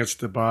a chance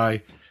to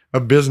buy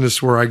a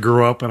business where I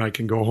grew up, and I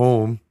can go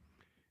home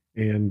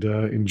and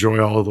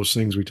enjoy all of those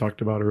things we talked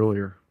about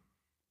earlier.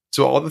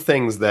 So all the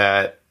things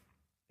that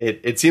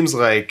it seems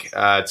like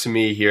to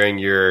me, hearing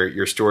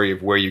your story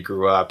of where you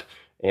grew up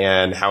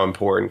and how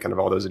important kind of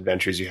all those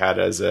adventures you had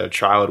as a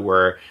child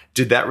were,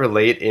 did that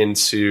relate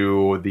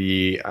into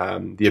the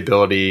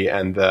ability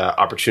and the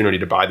opportunity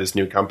to buy this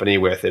new company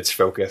with its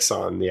focus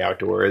on the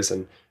outdoors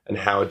and and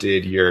how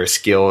did your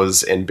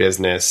skills in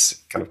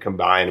business kind of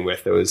combine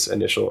with those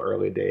initial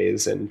early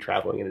days and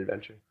traveling and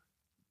adventure?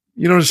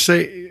 To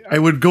say, I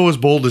would go as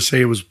bold to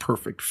say it was a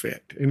perfect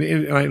fit. And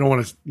I don't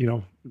want to,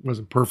 it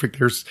wasn't perfect.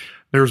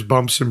 There's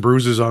bumps and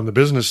bruises on the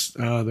business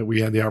that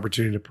we had the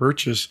opportunity to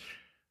purchase.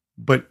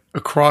 But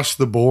across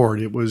the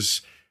board, it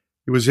was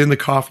in the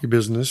coffee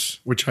business,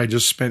 which I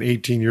just spent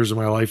 18 years of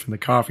my life in the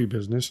coffee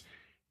business.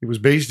 It was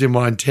based in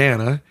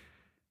Montana.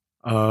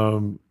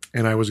 And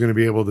I was going to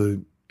be able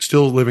to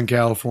still live in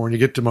California,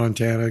 get to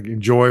Montana,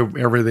 enjoy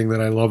everything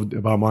that I loved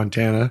about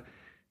Montana,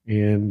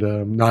 and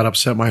not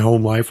upset my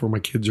home life where my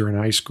kids are in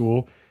high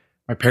school.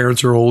 My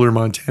parents are older in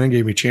Montana,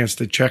 gave me a chance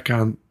to check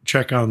on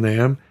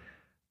them.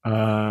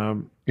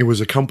 It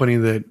was a company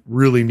that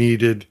really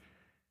needed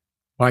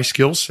my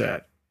skill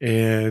set.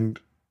 And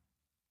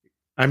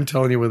I'm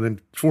telling you,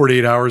 within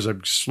 48 hours,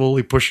 I'm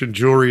slowly pushing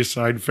jewelry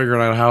aside,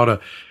 figuring out how to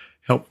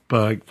help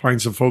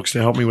find some folks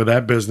to help me with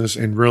that business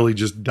and really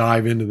just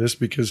dive into this,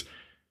 because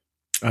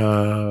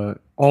all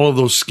of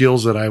those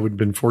skills that I would have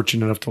been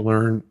fortunate enough to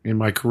learn in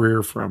my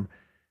career, from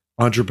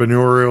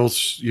entrepreneurial,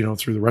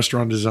 through the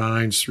restaurant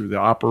designs, through the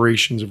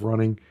operations of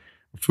running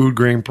a food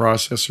grain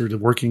processor, to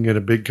working at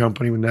a big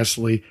company with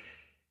Nestle.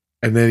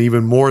 And then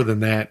even more than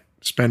that,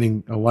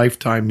 spending a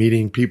lifetime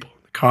meeting people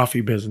in the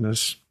coffee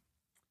business,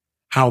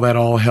 how that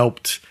all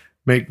helped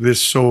make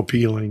this so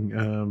appealing.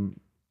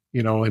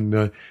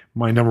 And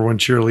my number one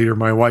cheerleader,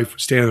 my wife,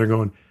 was standing there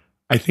going,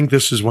 I think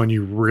this is one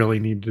you really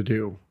need to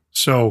do.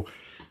 So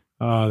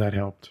that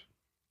helped.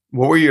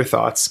 What were your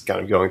thoughts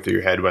kind of going through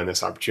your head when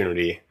this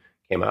opportunity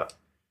came up?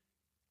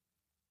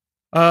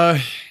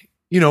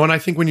 And I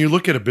think when you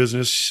look at a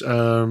business,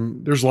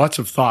 there's lots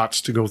of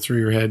thoughts to go through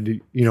your head.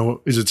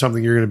 Is it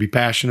something you're going to be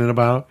passionate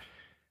about?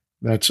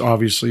 That's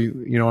obviously,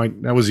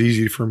 that was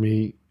easy for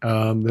me.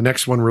 The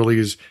next one really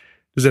is,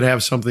 does it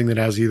have something that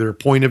has either a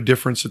point of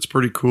difference that's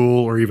pretty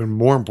cool, or even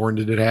more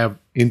important, did it have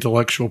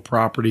intellectual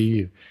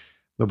property?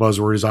 The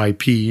buzzword is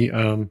IP.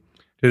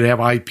 Did it have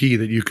IP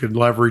that you could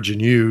leverage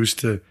and use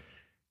to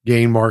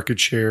gain market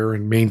share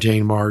and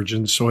maintain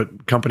margins? So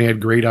the company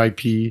had great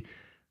IP.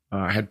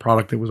 Had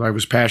product that I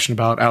was passionate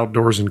about,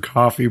 outdoors and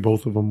coffee,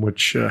 both of them,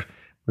 which I'm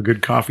a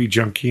good coffee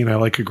junkie, and I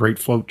like a great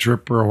float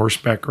trip or a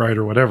horseback ride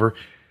or whatever.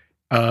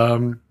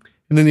 And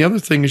then the other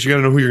thing is, you got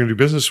to know who you're going to do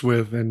business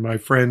with. And my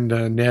friend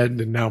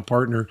Ned, and now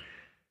partner,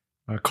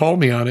 called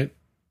me on it.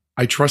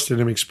 I trusted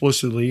him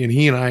explicitly, and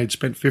he and I had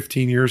spent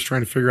 15 years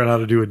trying to figure out how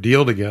to do a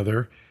deal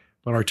together,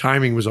 but our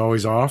timing was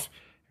always off.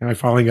 And I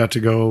finally got to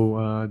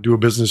go do a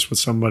business with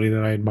somebody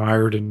that I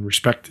admired and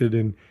respected,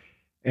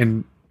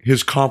 and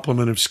his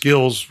complement of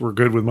skills were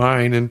good with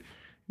mine. And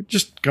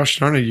just, gosh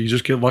darn it, you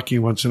just get lucky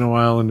once in a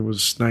while, and it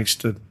was nice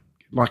to get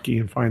lucky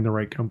and find the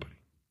right company.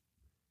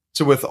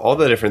 So with all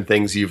the different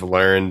things you've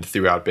learned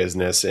throughout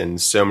business in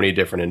so many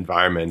different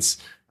environments,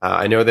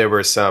 I know there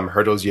were some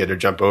hurdles you had to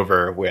jump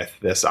over with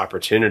this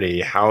opportunity.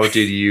 How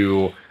did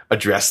you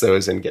address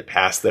those and get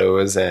past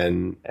those,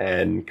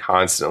 and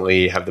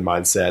constantly have the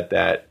mindset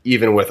that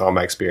even with all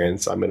my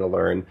experience, I'm going to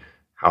learn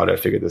how to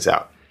figure this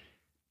out?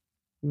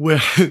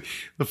 Well,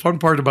 the fun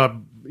part about,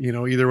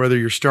 either whether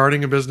you're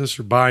starting a business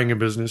or buying a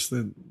business,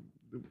 the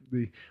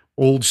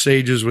old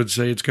sages would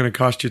say it's going to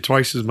cost you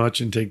twice as much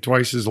and take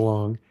twice as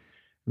long.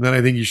 And then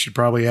I think you should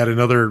probably add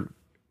another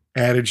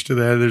adage to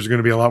that. There's going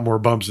to be a lot more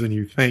bumps than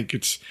you think.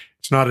 It's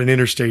not an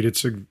interstate.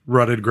 It's a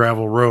rutted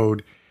gravel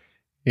road,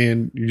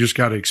 and you just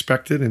got to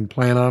expect it and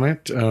plan on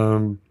it.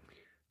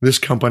 This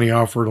company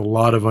offered a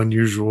lot of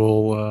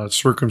unusual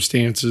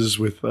circumstances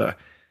with a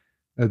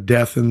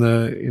death in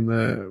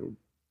the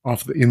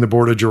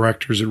board of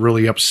directors. It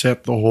really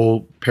upset the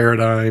whole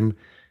paradigm,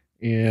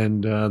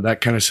 and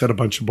that kind of set a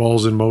bunch of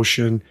balls in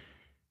motion.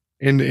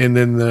 And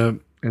then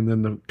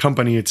the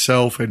company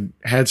itself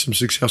had some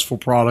successful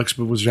products,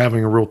 but was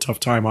having a real tough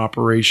time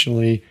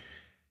operationally.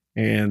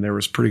 And there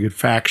was a pretty good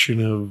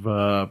faction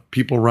of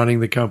people running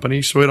the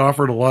company. So it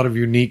offered a lot of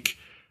unique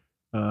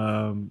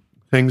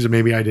things that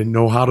maybe I didn't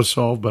know how to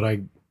solve. But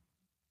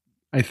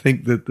I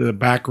think that the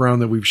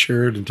background that we've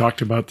shared and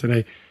talked about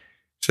today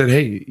said,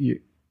 hey,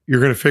 you're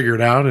going to figure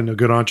it out. And a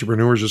good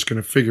entrepreneur is just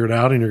going to figure it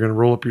out, and you're going to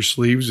roll up your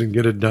sleeves and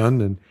get it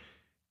done.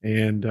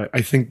 And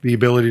I think the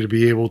ability to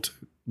be able to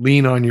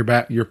lean on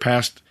your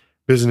past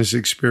business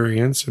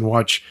experience and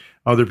watch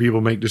other people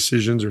make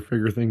decisions or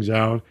figure things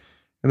out,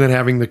 and then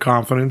having the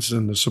confidence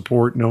and the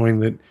support,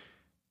 knowing that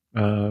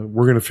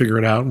we're going to figure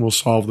it out and we'll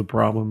solve the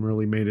problem,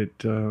 really made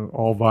it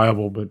all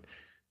viable. But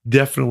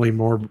definitely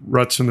more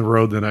ruts in the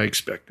road than I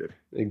expected.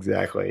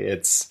 Exactly.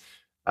 It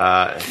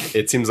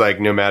seems like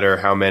no matter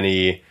how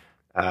many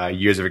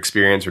years of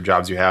experience or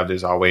jobs you have,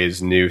 there's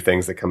always new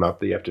things that come up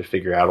that you have to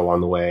figure out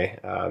along the way.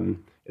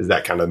 Is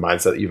that kind of the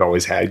mindset that you've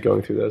always had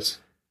going through those?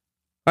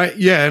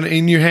 Yeah,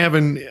 and you have,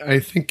 and I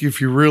think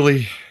if you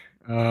really,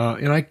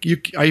 I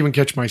even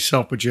catch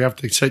myself, but you have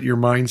to set your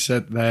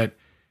mindset that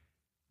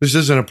this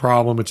isn't a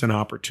problem, it's an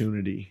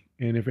opportunity.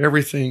 And if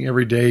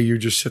every day you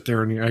just sit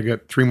there and I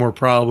got 3 more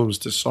problems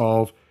to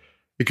solve,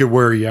 it could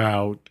wear you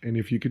out. And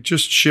if you could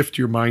just shift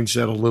your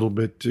mindset a little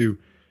bit to,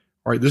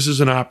 all right, this is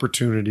an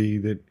opportunity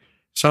that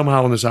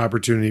somehow in this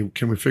opportunity,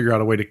 can we figure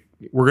out a way to,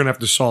 we're going to have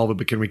to solve it,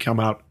 but can we come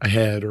out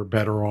ahead or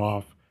better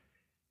off?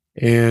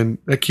 And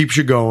that keeps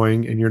you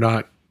going, and you're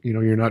not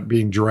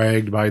being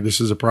dragged by this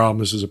is a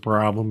problem,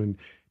 and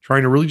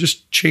trying to really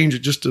just change it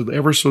just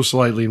ever so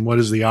slightly. And what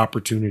is the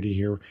opportunity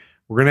here?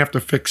 We're going to have to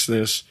fix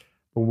this,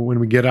 but when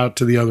we get out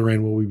to the other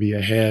end, will we be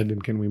ahead?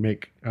 And can we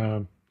make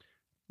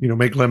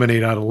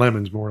lemonade out of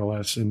lemons, more or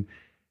less? And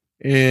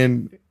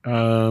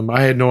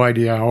I had no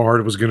idea how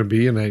hard it was going to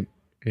be, and I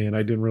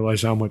didn't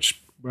realize how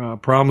much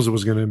problems it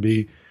was going to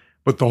be.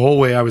 But the whole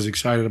way I was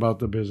excited about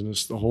the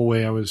business, the whole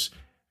way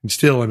and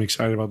still I'm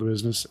excited about the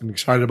business and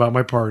excited about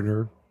my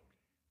partner.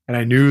 And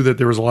I knew that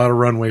there was a lot of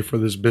runway for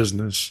this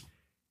business,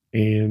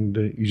 and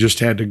you just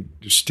had to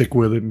just stick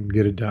with it and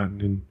get it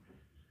done.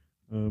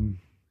 And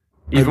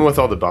even with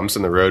all the bumps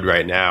in the road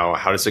right now,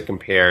 how does it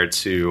compare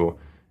to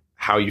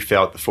how you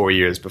felt the 4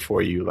 years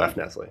before you left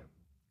Nestle?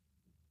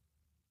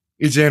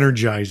 It's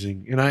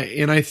energizing. And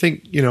I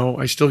think,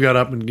 I still got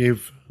up and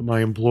gave my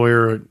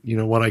employer,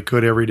 what I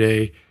could every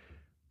day.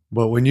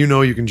 But when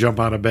you can jump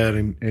out of bed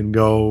and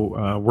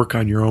go work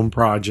on your own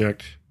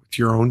project with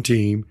your own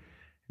team,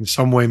 in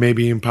some way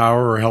maybe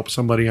empower or help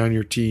somebody on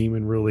your team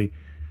and really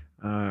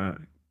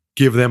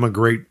give them a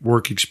great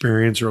work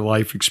experience or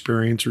life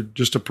experience or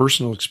just a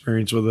personal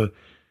experience with a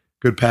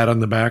good pat on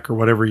the back or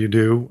whatever you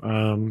do.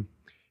 And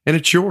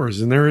it's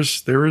yours. And there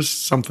is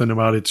something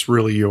about it's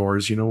really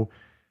yours. In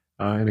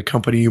a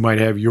company, you might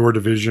have your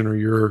division or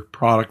your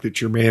product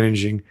that you're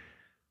managing.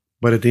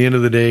 But at the end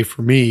of the day,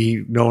 for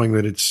me, knowing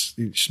that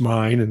it's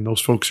mine and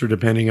those folks are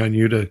depending on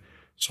you to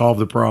solve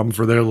the problem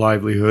for their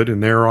livelihood,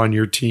 and they're on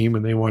your team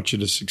and they want you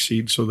to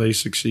succeed, so they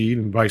succeed,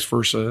 and vice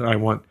versa. I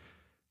want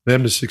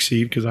them to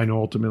succeed because I know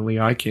ultimately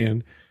I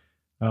can.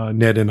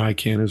 Ned and I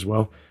can as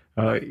well.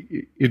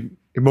 It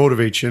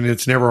motivates you, and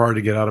it's never hard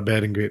to get out of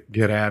bed and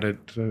get at it.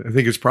 I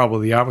think it's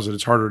probably the opposite.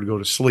 It's harder to go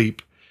to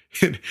sleep,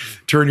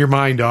 turn your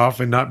mind off,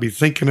 and not be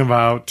thinking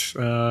about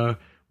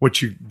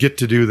what you get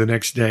to do the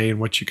next day and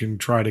what you can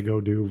try to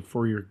go do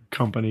for your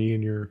company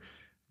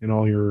and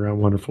all your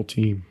wonderful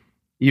team.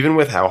 Even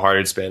with how hard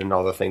it's been and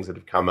all the things that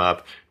have come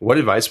up, what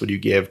advice would you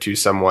give to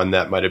someone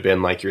that might have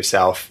been like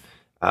yourself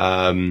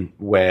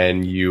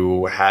when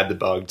you had the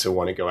bug to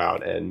want to go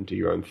out and do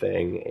your own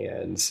thing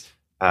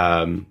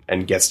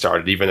and get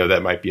started, even though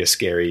that might be a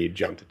scary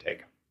jump to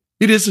take?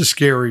 It is a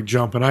scary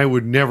jump, and I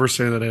would never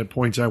say that at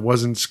points I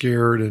wasn't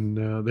scared.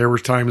 And there were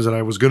times that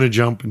I was going to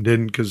jump and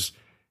didn't because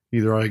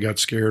either I got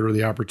scared or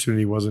the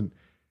opportunity wasn't,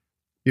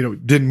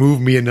 didn't move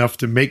me enough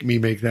to make me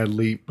make that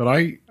leap. But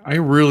I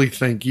really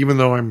think, even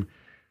though I'm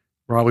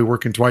probably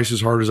working twice as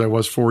hard as I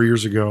was 4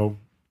 years ago,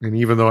 and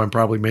even though I'm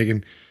probably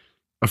making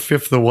a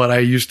fifth of what I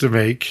used to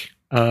make,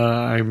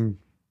 I'm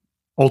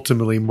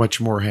ultimately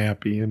much more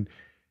happy. And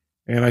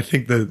I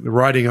think the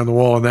writing on the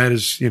wall on that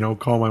is,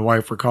 call my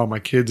wife or call my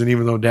kids. And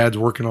even though Dad's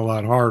working a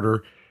lot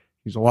harder,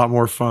 he's a lot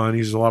more fun.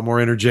 He's a lot more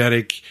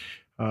energetic.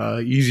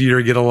 Easier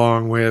to get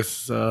along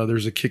with.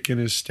 There's a kick in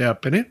his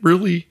step, and it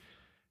really,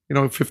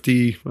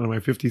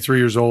 53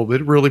 years old,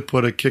 it really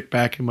put a kick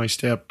back in my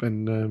step,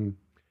 and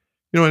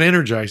it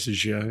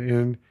energizes you.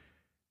 And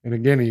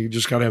again, you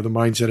just got to have the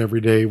mindset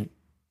every day.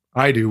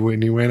 I do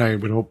anyway, and I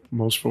would hope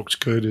most folks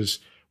could. Is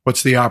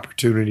what's the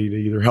opportunity to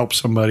either help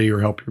somebody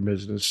or help your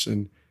business,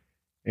 and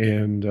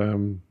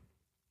the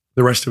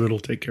rest of it will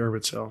take care of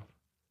itself.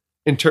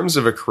 In terms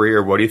of a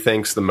career, what do you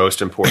think is the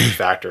most important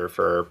factor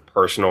for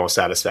personal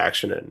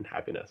satisfaction and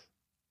happiness?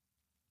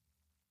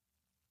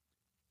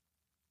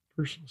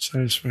 Personal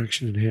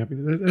satisfaction and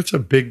happiness. That's a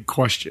big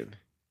question.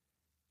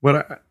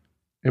 But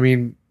I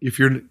mean, if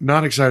you're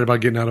not excited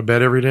about getting out of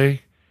bed every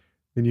day,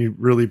 then you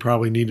really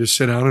probably need to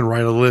sit down and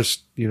write a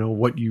list,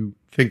 what you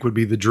think would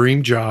be the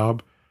dream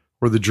job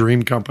or the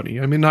dream company.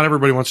 I mean, not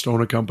everybody wants to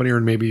own a company, or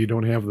maybe you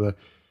don't have the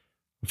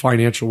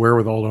financial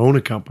wherewithal to own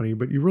a company,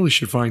 but you really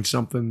should find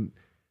something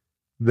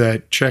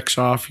that checks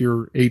off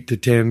your 8 to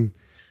 10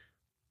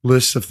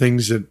 lists of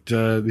things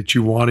that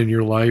you want in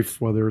your life,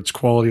 whether it's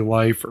quality of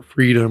life or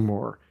freedom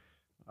or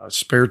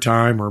spare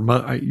time or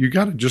money. You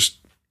got to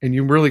and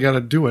you really got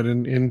to do it.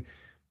 And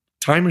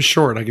time is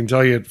short. I can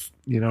tell you,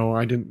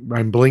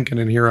 I'm blinking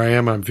and here I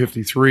am, I'm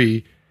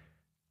 53.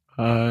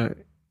 To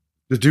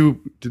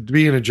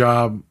be in a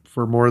job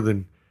for more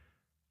than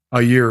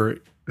a year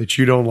that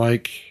you don't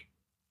like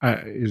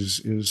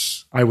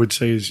is I would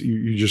say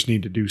you just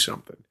need to do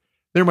something.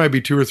 There might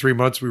be 2 or 3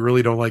 months we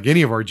really don't like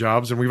any of our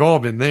jobs, and we've all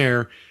been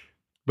there.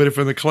 But if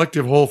in the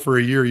collective whole for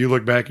a year you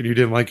look back and you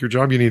didn't like your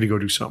job, you need to go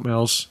do something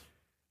else,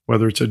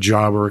 whether it's a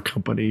job or a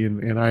company.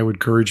 And I would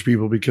encourage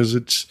people, because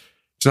it's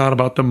not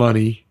about the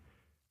money.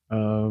 We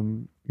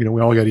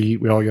all got to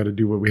eat. We all got to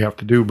do what we have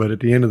to do. But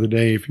at the end of the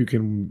day, if you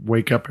can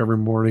wake up every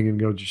morning and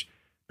go,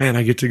 man,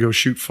 I get to go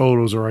shoot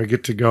photos, or I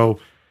get to go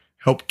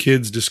help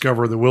kids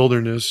discover the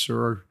wilderness,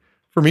 or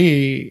for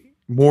me,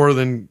 more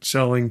than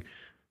selling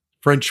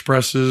French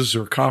presses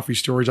or coffee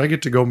storage, I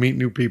get to go meet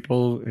new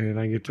people and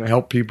I get to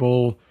help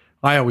people.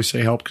 I always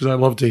say help because I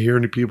love to hear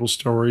new people's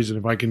stories. And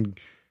if I can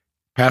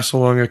pass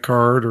along a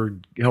card or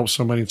help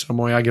somebody in some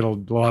way, I get a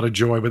lot of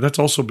joy. But that's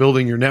also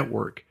building your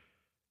network.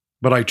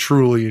 But I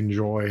truly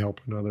enjoy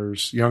helping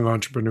others, young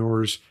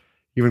entrepreneurs,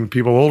 even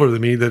people older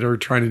than me that are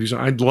trying to do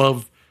something. I'd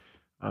love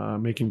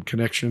making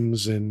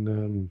connections,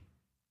 and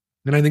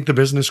I think the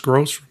business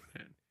grows from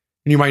that.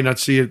 And you might not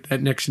see it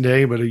that next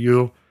day, but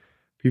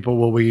people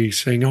will be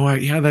saying, "Oh,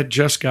 yeah, that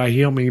Jess guy, he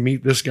helped me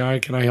meet this guy.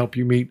 Can I help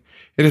you meet?"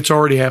 And it's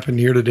already happened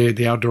here today at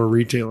the Outdoor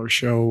Retailer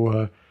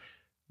Show.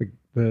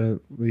 The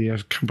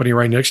company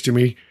right next to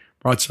me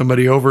brought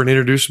somebody over and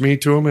introduced me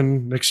to him,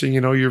 and next thing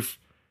you know,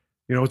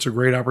 it's a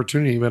great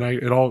opportunity.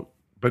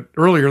 But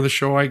earlier in the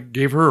show, I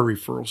gave her a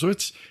referral. So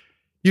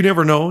you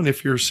never know. And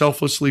if you're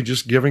selflessly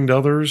just giving to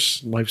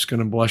others, life's going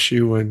to bless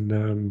you, and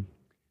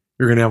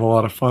you're going to have a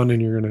lot of fun, and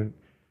you're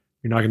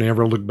not going to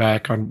ever look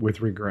back on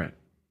with regret.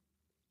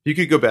 If you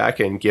could go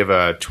back and give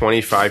a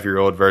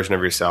 25-year-old version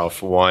of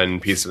yourself one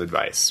piece of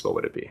advice, what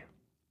would it be?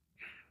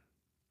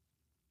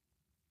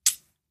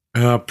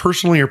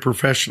 Personally or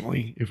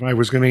professionally? If I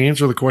was going to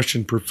answer the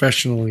question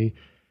professionally,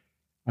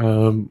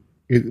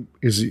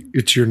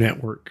 it's your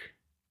network.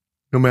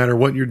 No matter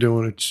what you're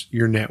doing, it's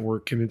your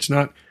network, and it's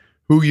not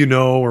who you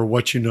know or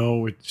what you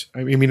know. It's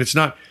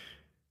not.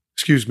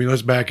 Excuse me.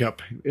 Let's back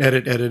up.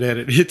 Edit.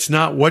 It's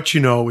not what you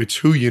know. It's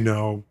who you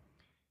know.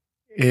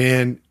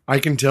 And I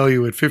can tell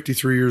you, at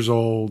 53 years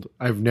old,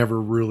 I've never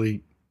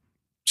really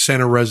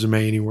sent a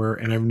resume anywhere,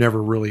 and I've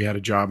never really had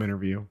a job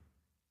interview.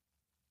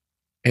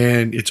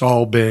 And it's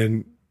all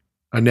been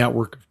a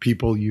network of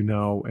people you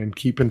know, and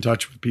keep in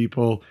touch with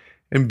people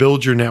and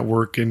build your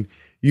network. And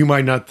you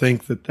might not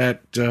think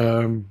that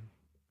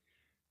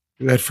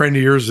friend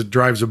of yours that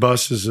drives a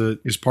bus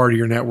is part of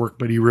your network,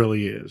 but he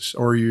really is.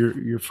 Or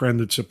your friend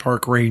that's a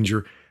park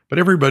ranger. But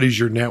everybody's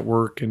your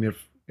network. And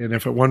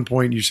if at one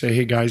point you say,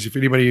 "Hey guys, if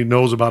anybody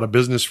knows about a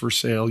business for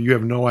sale, you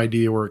have no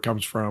idea where it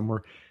comes from,"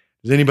 or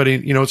does anybody,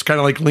 it's kind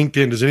of like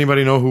LinkedIn. Does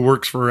anybody know who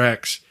works for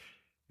X?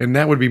 And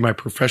that would be my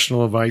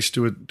professional advice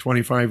to a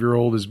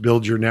 25-year-old: is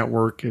build your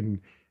network and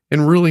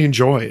really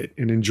enjoy it,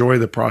 and enjoy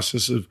the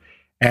process of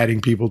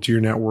adding people to your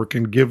network,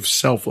 and give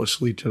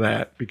selflessly to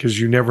that, because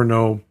you never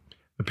know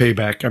the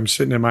payback. I'm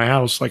sitting in my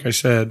house, like I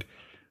said,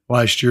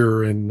 last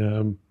year,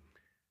 and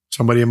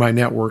somebody in my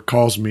network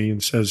calls me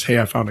and says, "Hey,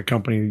 I found a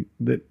company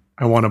that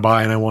I want to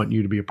buy, and I want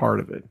you to be a part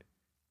of it."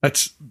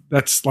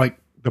 That's like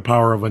the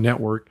power of a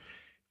network.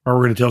 Or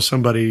we're going to tell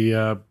somebody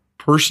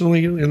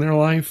personally in their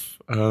life,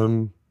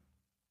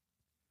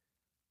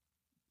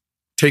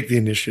 take the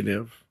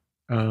initiative.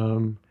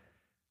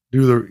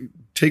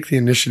 Take the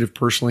initiative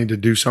personally to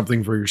do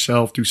something for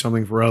yourself, do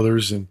something for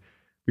others. And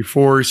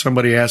before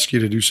somebody asks you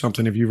to do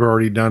something, if you've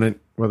already done it,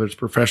 whether it's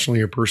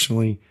professionally or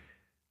personally,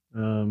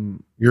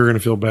 you're going to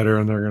feel better,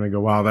 and they're going to go,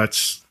 "Wow,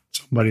 that's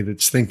somebody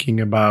that's thinking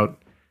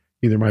about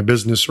either my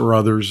business or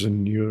others,"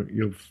 and you'll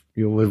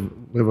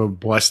live a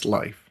blessed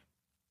life.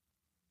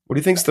 What do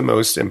you think is the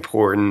most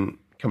important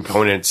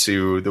component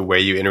to the way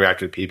you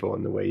interact with people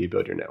and the way you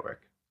build your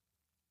network?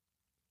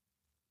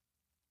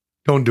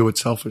 Don't do it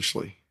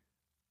selfishly,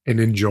 and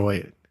enjoy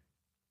it.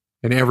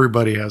 And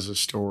everybody has a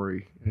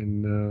story.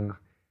 And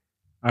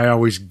I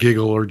always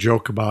giggle or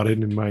joke about it.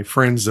 And my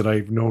friends that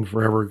I've known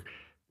forever,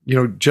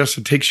 Jess,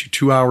 it takes you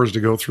 2 hours to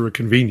go through a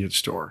convenience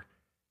store.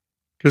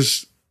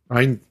 Because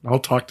I'll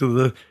talk to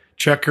the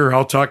checker,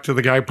 I'll talk to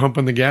the guy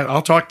pumping the gas,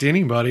 I'll talk to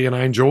anybody, and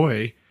I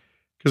enjoy.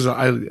 Because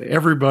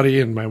everybody,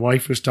 and my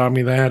wife has taught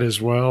me that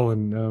as well,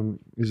 and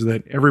is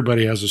that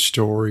everybody has a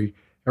story.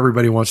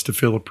 Everybody wants to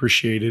feel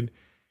appreciated.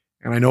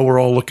 And I know we're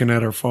all looking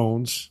at our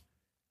phones,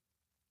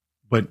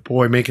 but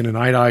boy, making an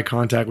eye-to-eye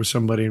contact with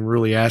somebody and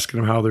really asking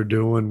them how they're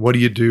doing, what do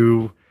you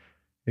do,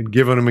 and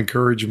giving them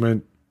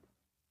encouragement,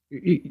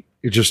 it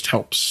just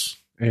helps.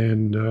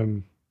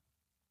 And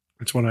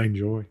that's what I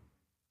enjoy.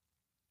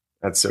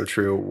 That's so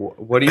true.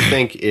 What do you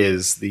think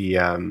is the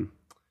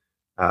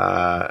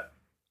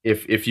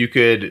if you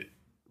could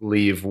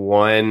leave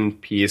one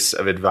piece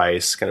of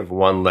advice, kind of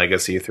one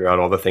legacy throughout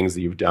all the things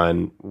that you've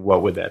done,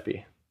 what would that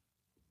be?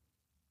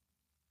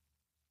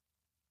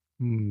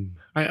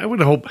 I would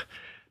hope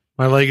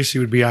my legacy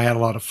would be I had a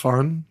lot of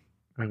fun.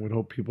 I would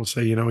hope people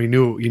say, he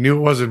knew it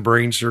wasn't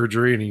brain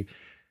surgery, and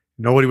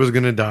nobody was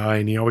going to die,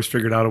 and he always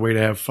figured out a way to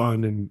have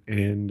fun,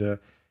 and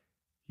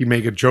he'd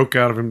make a joke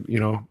out of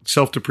him.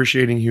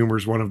 Self-depreciating humor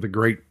is one of the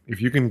great.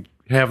 If you can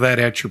have that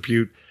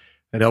attribute,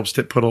 that helps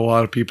to put a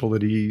lot of people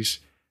at ease.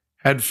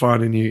 Had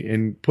fun,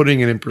 and putting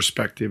it in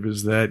perspective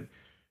is that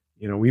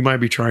we might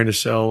be trying to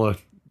sell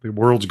the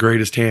world's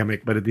greatest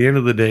hammock, but at the end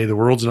of the day, the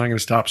world's not going to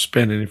stop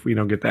spinning if we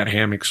don't get that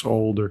hammock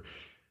sold,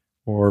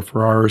 or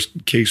for our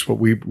case, what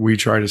we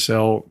try to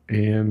sell.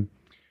 And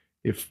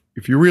if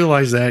you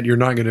realize that, you're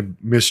not going to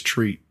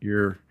mistreat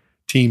your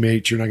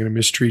teammates, you're not going to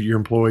mistreat your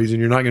employees, and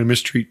you're not going to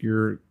mistreat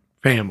your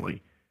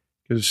family,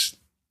 because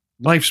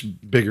life's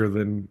bigger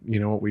than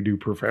what we do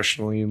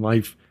professionally, and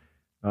life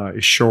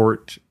is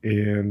short,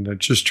 and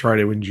just try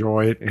to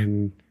enjoy it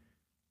and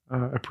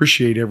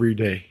appreciate every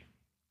day.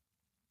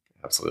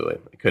 Absolutely.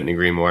 I couldn't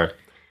agree more.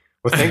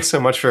 Well, thanks so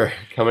much for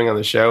coming on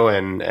the show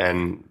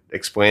and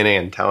explaining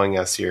and telling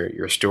us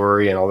your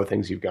story and all the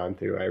things you've gone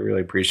through. I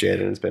really appreciate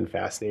it, and it's been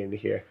fascinating to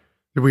hear.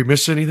 Did we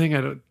miss anything?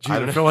 I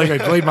don't feel like I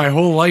played my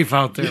whole life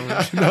out there.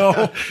 Yeah.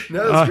 No,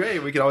 That's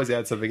great. We can always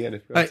add something in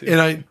if you want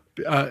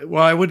to.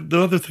 I would.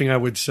 The other thing I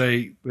would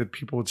say that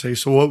people would say,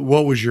 so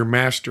what was your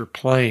master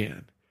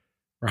plan,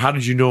 or how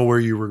did you know where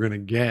you were going to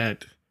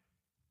get?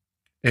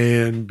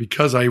 And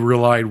because I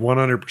relied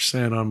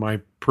 100% on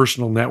my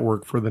personal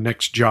network for the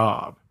next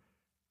job,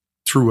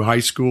 through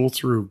high school,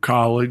 through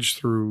college,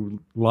 through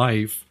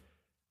life,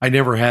 I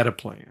never had a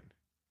plan.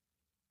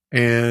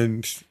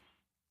 And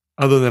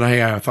other than,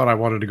 hey, I thought I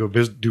wanted to go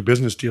do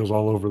business deals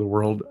all over the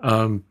world.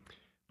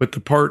 But the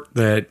part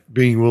that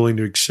being willing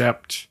to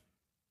accept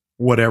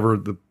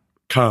whatever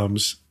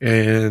comes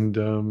and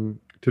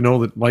to know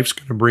that life's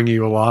going to bring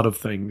you a lot of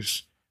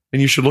things.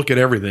 And you should look at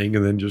everything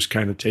and then just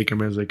kind of take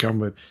them as they come.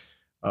 But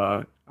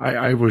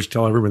I always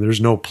tell everyone there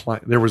was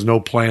no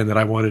plan that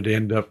I wanted to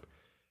end up.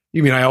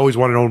 I always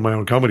wanted to own my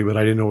own company, but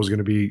I didn't know it was going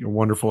to be a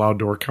wonderful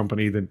outdoor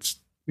company that's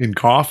in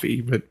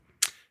coffee. But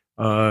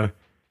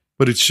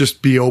it's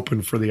just be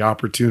open for the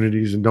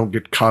opportunities and don't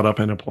get caught up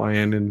in a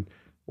plan. And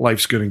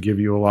life's going to give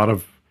you a lot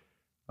of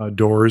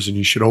doors, and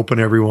you should open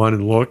everyone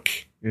and look,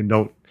 and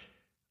don't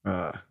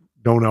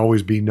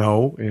always be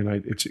no. And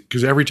it's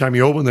because every time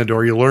you open the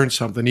door, you learn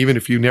something. Even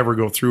if you never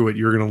go through it,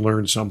 you're going to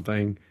learn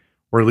something,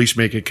 or at least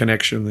make a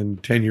connection. Then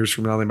 10 years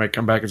from now, they might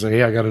come back and say,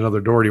 "Hey, I got another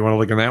door. Do you want to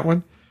look in that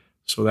one?"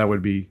 So that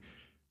would be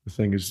the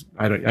thing. Is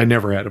I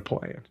never had a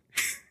plan.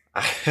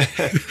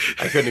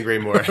 I couldn't agree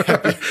more.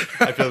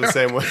 I feel the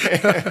same way.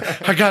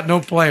 I got no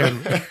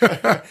plan.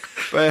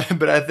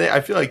 but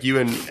I feel like you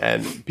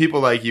and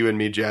people like you and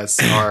me,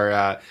 Jess,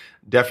 are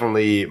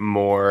definitely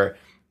more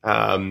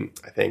I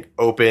think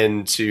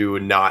open to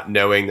not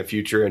knowing the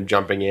future and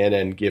jumping in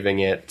and giving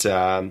it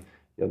the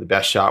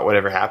best shot,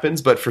 whatever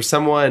happens. But for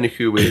someone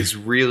who is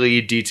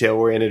really detail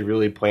oriented,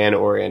 really plan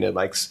oriented,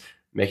 likes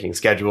making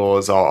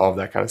schedules, all of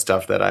that kind of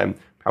stuff that I'm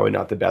probably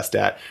not the best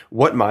at.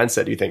 What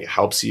mindset do you think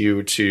helps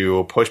you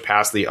to push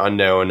past the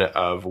unknown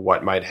of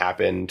what might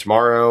happen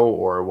tomorrow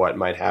or what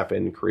might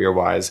happen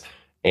career-wise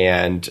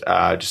and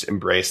just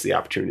embrace the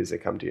opportunities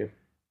that come to you?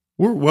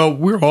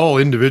 We're all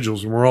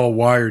individuals and we're all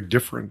wired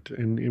different.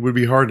 And it would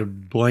be hard to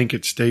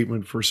blanket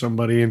statement for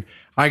somebody. And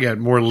I got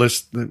more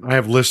lists than I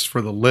have lists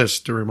for the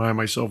list to remind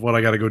myself what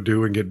I got to go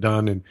do and get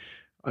done. And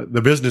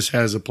the business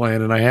has a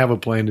plan, and I have a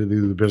plan to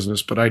do the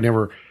business, but I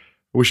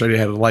wish I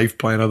had a life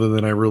plan other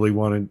than I really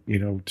wanted,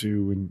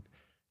 to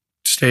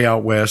stay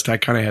out west. I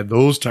kind of had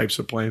those types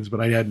of plans,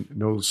 but I had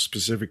no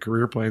specific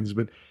career plans.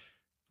 But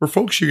for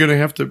folks, you're going to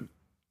have to,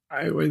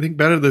 I think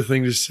better the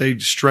thing to say,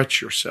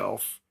 stretch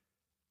yourself.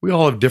 We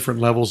all have different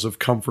levels of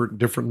comfort,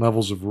 different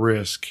levels of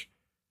risk.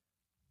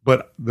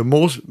 But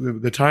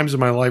the times in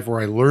my life where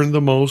I learned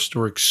the most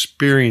or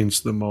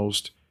experienced the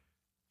most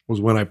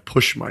was when I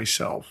pushed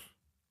myself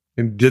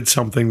and did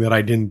something that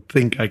I didn't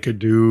think I could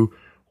do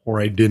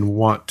or I didn't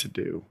want to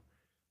do.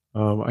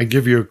 I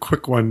give you a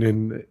quick one.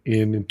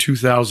 In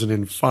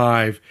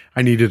 2005,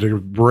 I needed a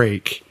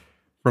break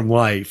from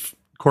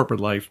corporate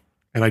life,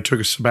 and I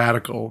took a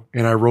sabbatical,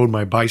 and I rode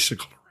my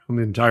bicycle around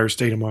the entire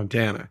state of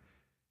Montana.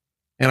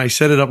 And I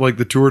set it up like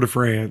the Tour de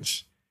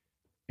France.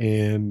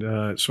 And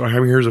so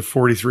here's a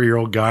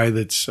 43-year-old guy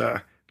that's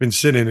been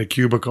sitting in a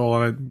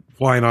cubicle and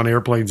flying on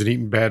airplanes and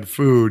eating bad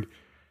food.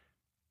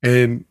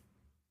 And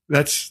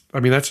that's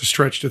a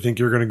stretch to think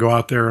you're going to go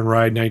out there and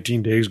ride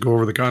 19 days, go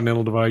over the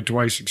Continental Divide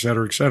twice, et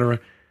cetera, et cetera.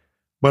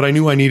 But I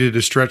knew I needed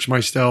to stretch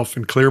myself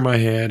and clear my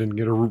head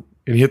and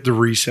hit the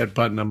reset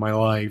button on my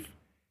life.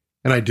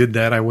 And I did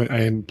that.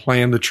 I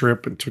planned the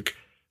trip and took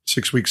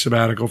 6 weeks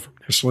sabbatical from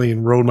Nestle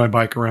and rode my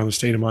bike around the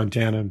state of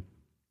Montana.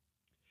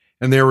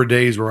 And there were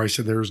days where I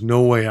said, there's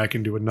no way I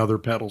can do another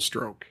pedal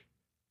stroke.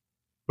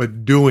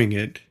 But doing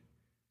it,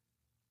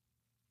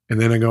 and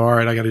then I go, all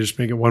right, I got to just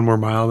make it one more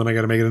mile. Then I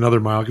got to make it another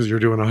mile because you're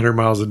doing 100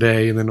 miles a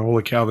day. And then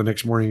holy cow, the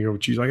next morning you go,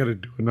 geez, I got to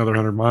do another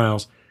 100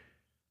 miles.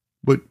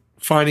 But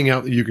finding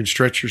out that you can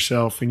stretch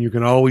yourself and you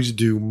can always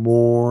do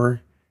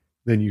more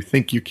than you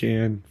think you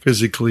can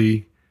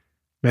physically,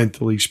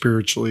 mentally,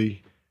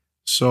 spiritually.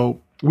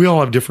 So we all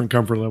have different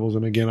comfort levels.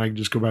 And again, I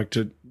just go back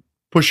to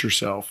push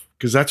yourself,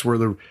 because that's where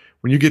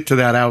when you get to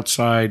that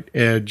outside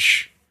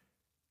edge,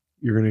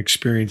 you're going to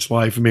experience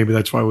life. And maybe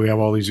that's why we have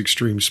all these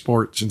extreme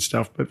sports and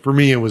stuff. But for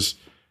me, it was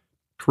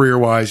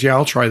career-wise. Yeah,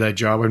 I'll try that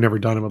job. I've never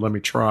done it, but let me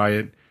try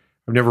it.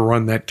 I've never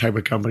run that type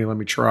of company. Let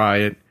me try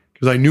it.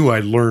 Because I knew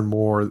I'd learn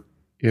more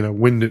in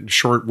a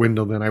short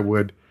window than I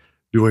would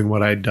doing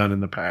what I'd done in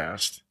the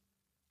past.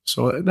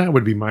 So that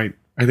would be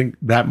I think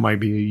that might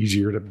be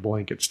easier to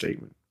blanket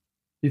statement.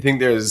 You think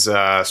there's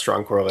a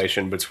strong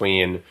correlation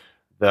between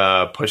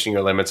the pushing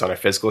your limits on a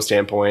physical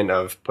standpoint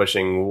of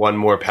pushing one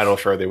more pedal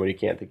further when you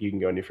can't think you can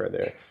go any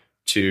further,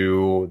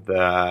 to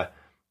the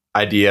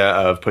idea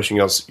of pushing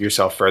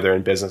yourself further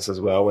in business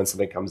as well when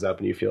something comes up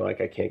and you feel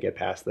like I can't get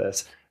past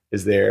this?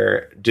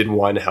 Did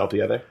one help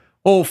the other?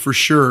 Oh, for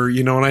sure.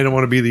 And I don't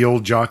want to be the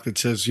old jock that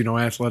says,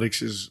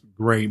 athletics is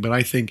great, but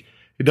I think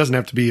it doesn't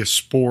have to be a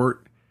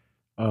sport.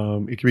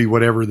 It can be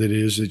whatever that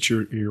is that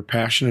you're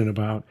passionate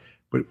about,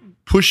 but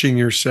pushing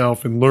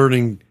yourself and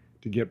learning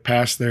to get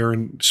past there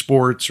in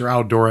sports or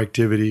outdoor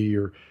activity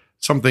or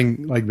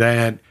something like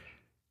that.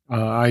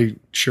 I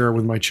share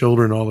with my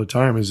children all the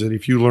time is that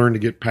if you learn to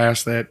get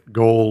past that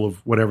goal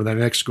of whatever that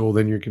next goal,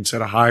 then you can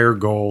set a higher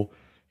goal.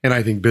 And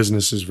I think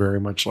business is very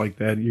much like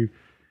that.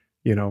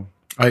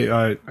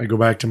 I go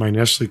back to my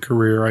Nestle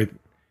career.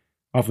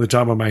 Off the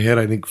top of my head,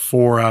 I think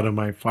 4 out of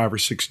my 5 or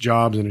 6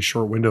 jobs in a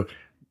short window,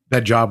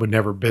 that job had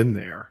never been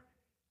there.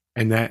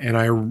 And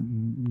I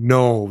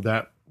know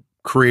that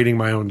creating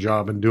my own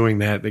job and doing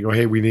that, they go,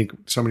 hey,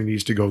 somebody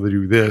needs to go to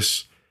do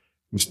this.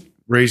 And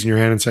raising your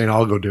hand and saying,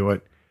 I'll go do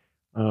it.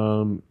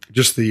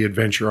 Just the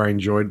adventure I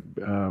enjoyed,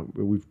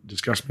 we've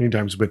discussed many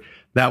times, but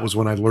that was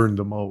when I learned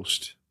the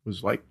most. It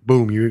was like,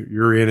 boom,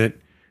 you're in it.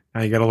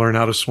 Now you got to learn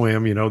how to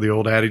swim. The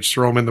old adage,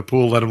 throw them in the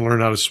pool, let them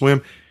learn how to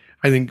swim.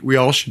 I think we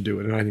all should do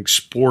it. And I think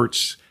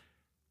sports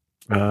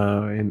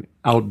and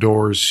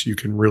outdoors, you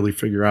can really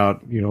figure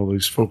out,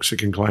 those folks that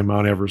can climb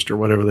Mount Everest or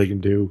whatever they can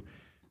do.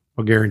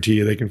 I'll guarantee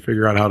you they can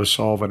figure out how to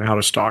solve an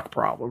out-of-stock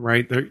problem,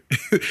 right? They're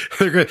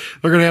going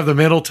to have the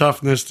mental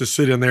toughness to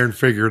sit in there and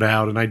figure it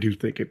out, and I do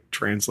think it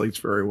translates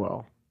very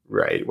well.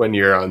 Right. When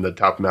you're on the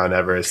top of Mount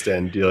Everest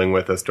and dealing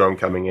with a storm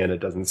coming in, it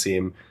doesn't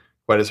seem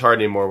quite as hard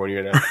anymore when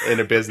you're in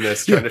a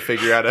business trying to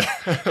figure out a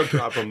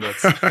problem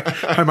that's...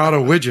 I'm out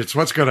of widgets.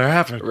 What's going to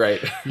happen?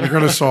 Right. You're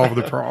going to solve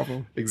the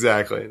problem.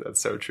 Exactly.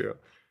 That's so true.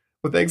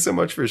 Well, thanks so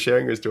much for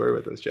sharing your story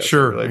with us, Jess.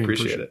 Sure. I really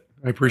appreciate it.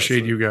 I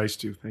appreciate you guys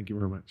too. Thank you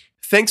very much.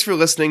 Thanks for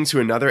listening to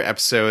another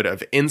episode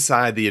of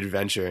Inside the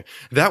Adventure.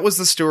 That was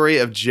the story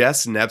of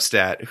Jess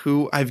Nepstad,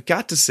 who I've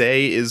got to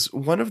say is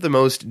one of the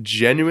most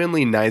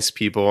genuinely nice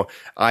people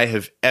I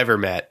have ever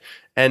met.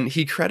 And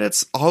he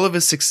credits all of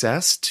his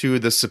success to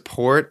the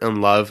support and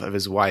love of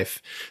his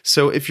wife.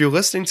 So if you're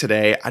listening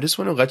today, I just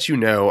want to let you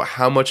know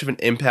how much of an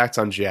impact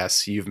on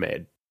Jess you've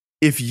made.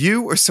 If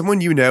you or someone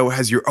you know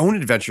has your own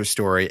adventure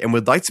story and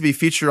would like to be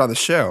featured on the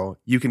show,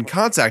 you can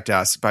contact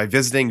us by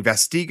visiting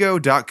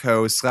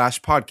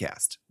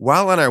vestigo.co/podcast.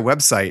 While on our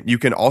website, you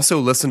can also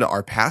listen to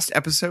our past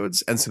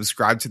episodes and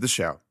subscribe to the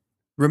show.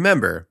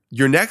 Remember,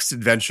 your next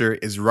adventure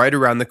is right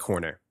around the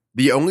corner.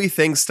 The only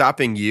thing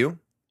stopping you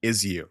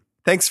is you.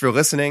 Thanks for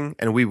listening,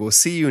 and we will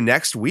see you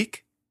next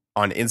week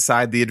on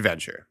Inside the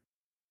Adventure.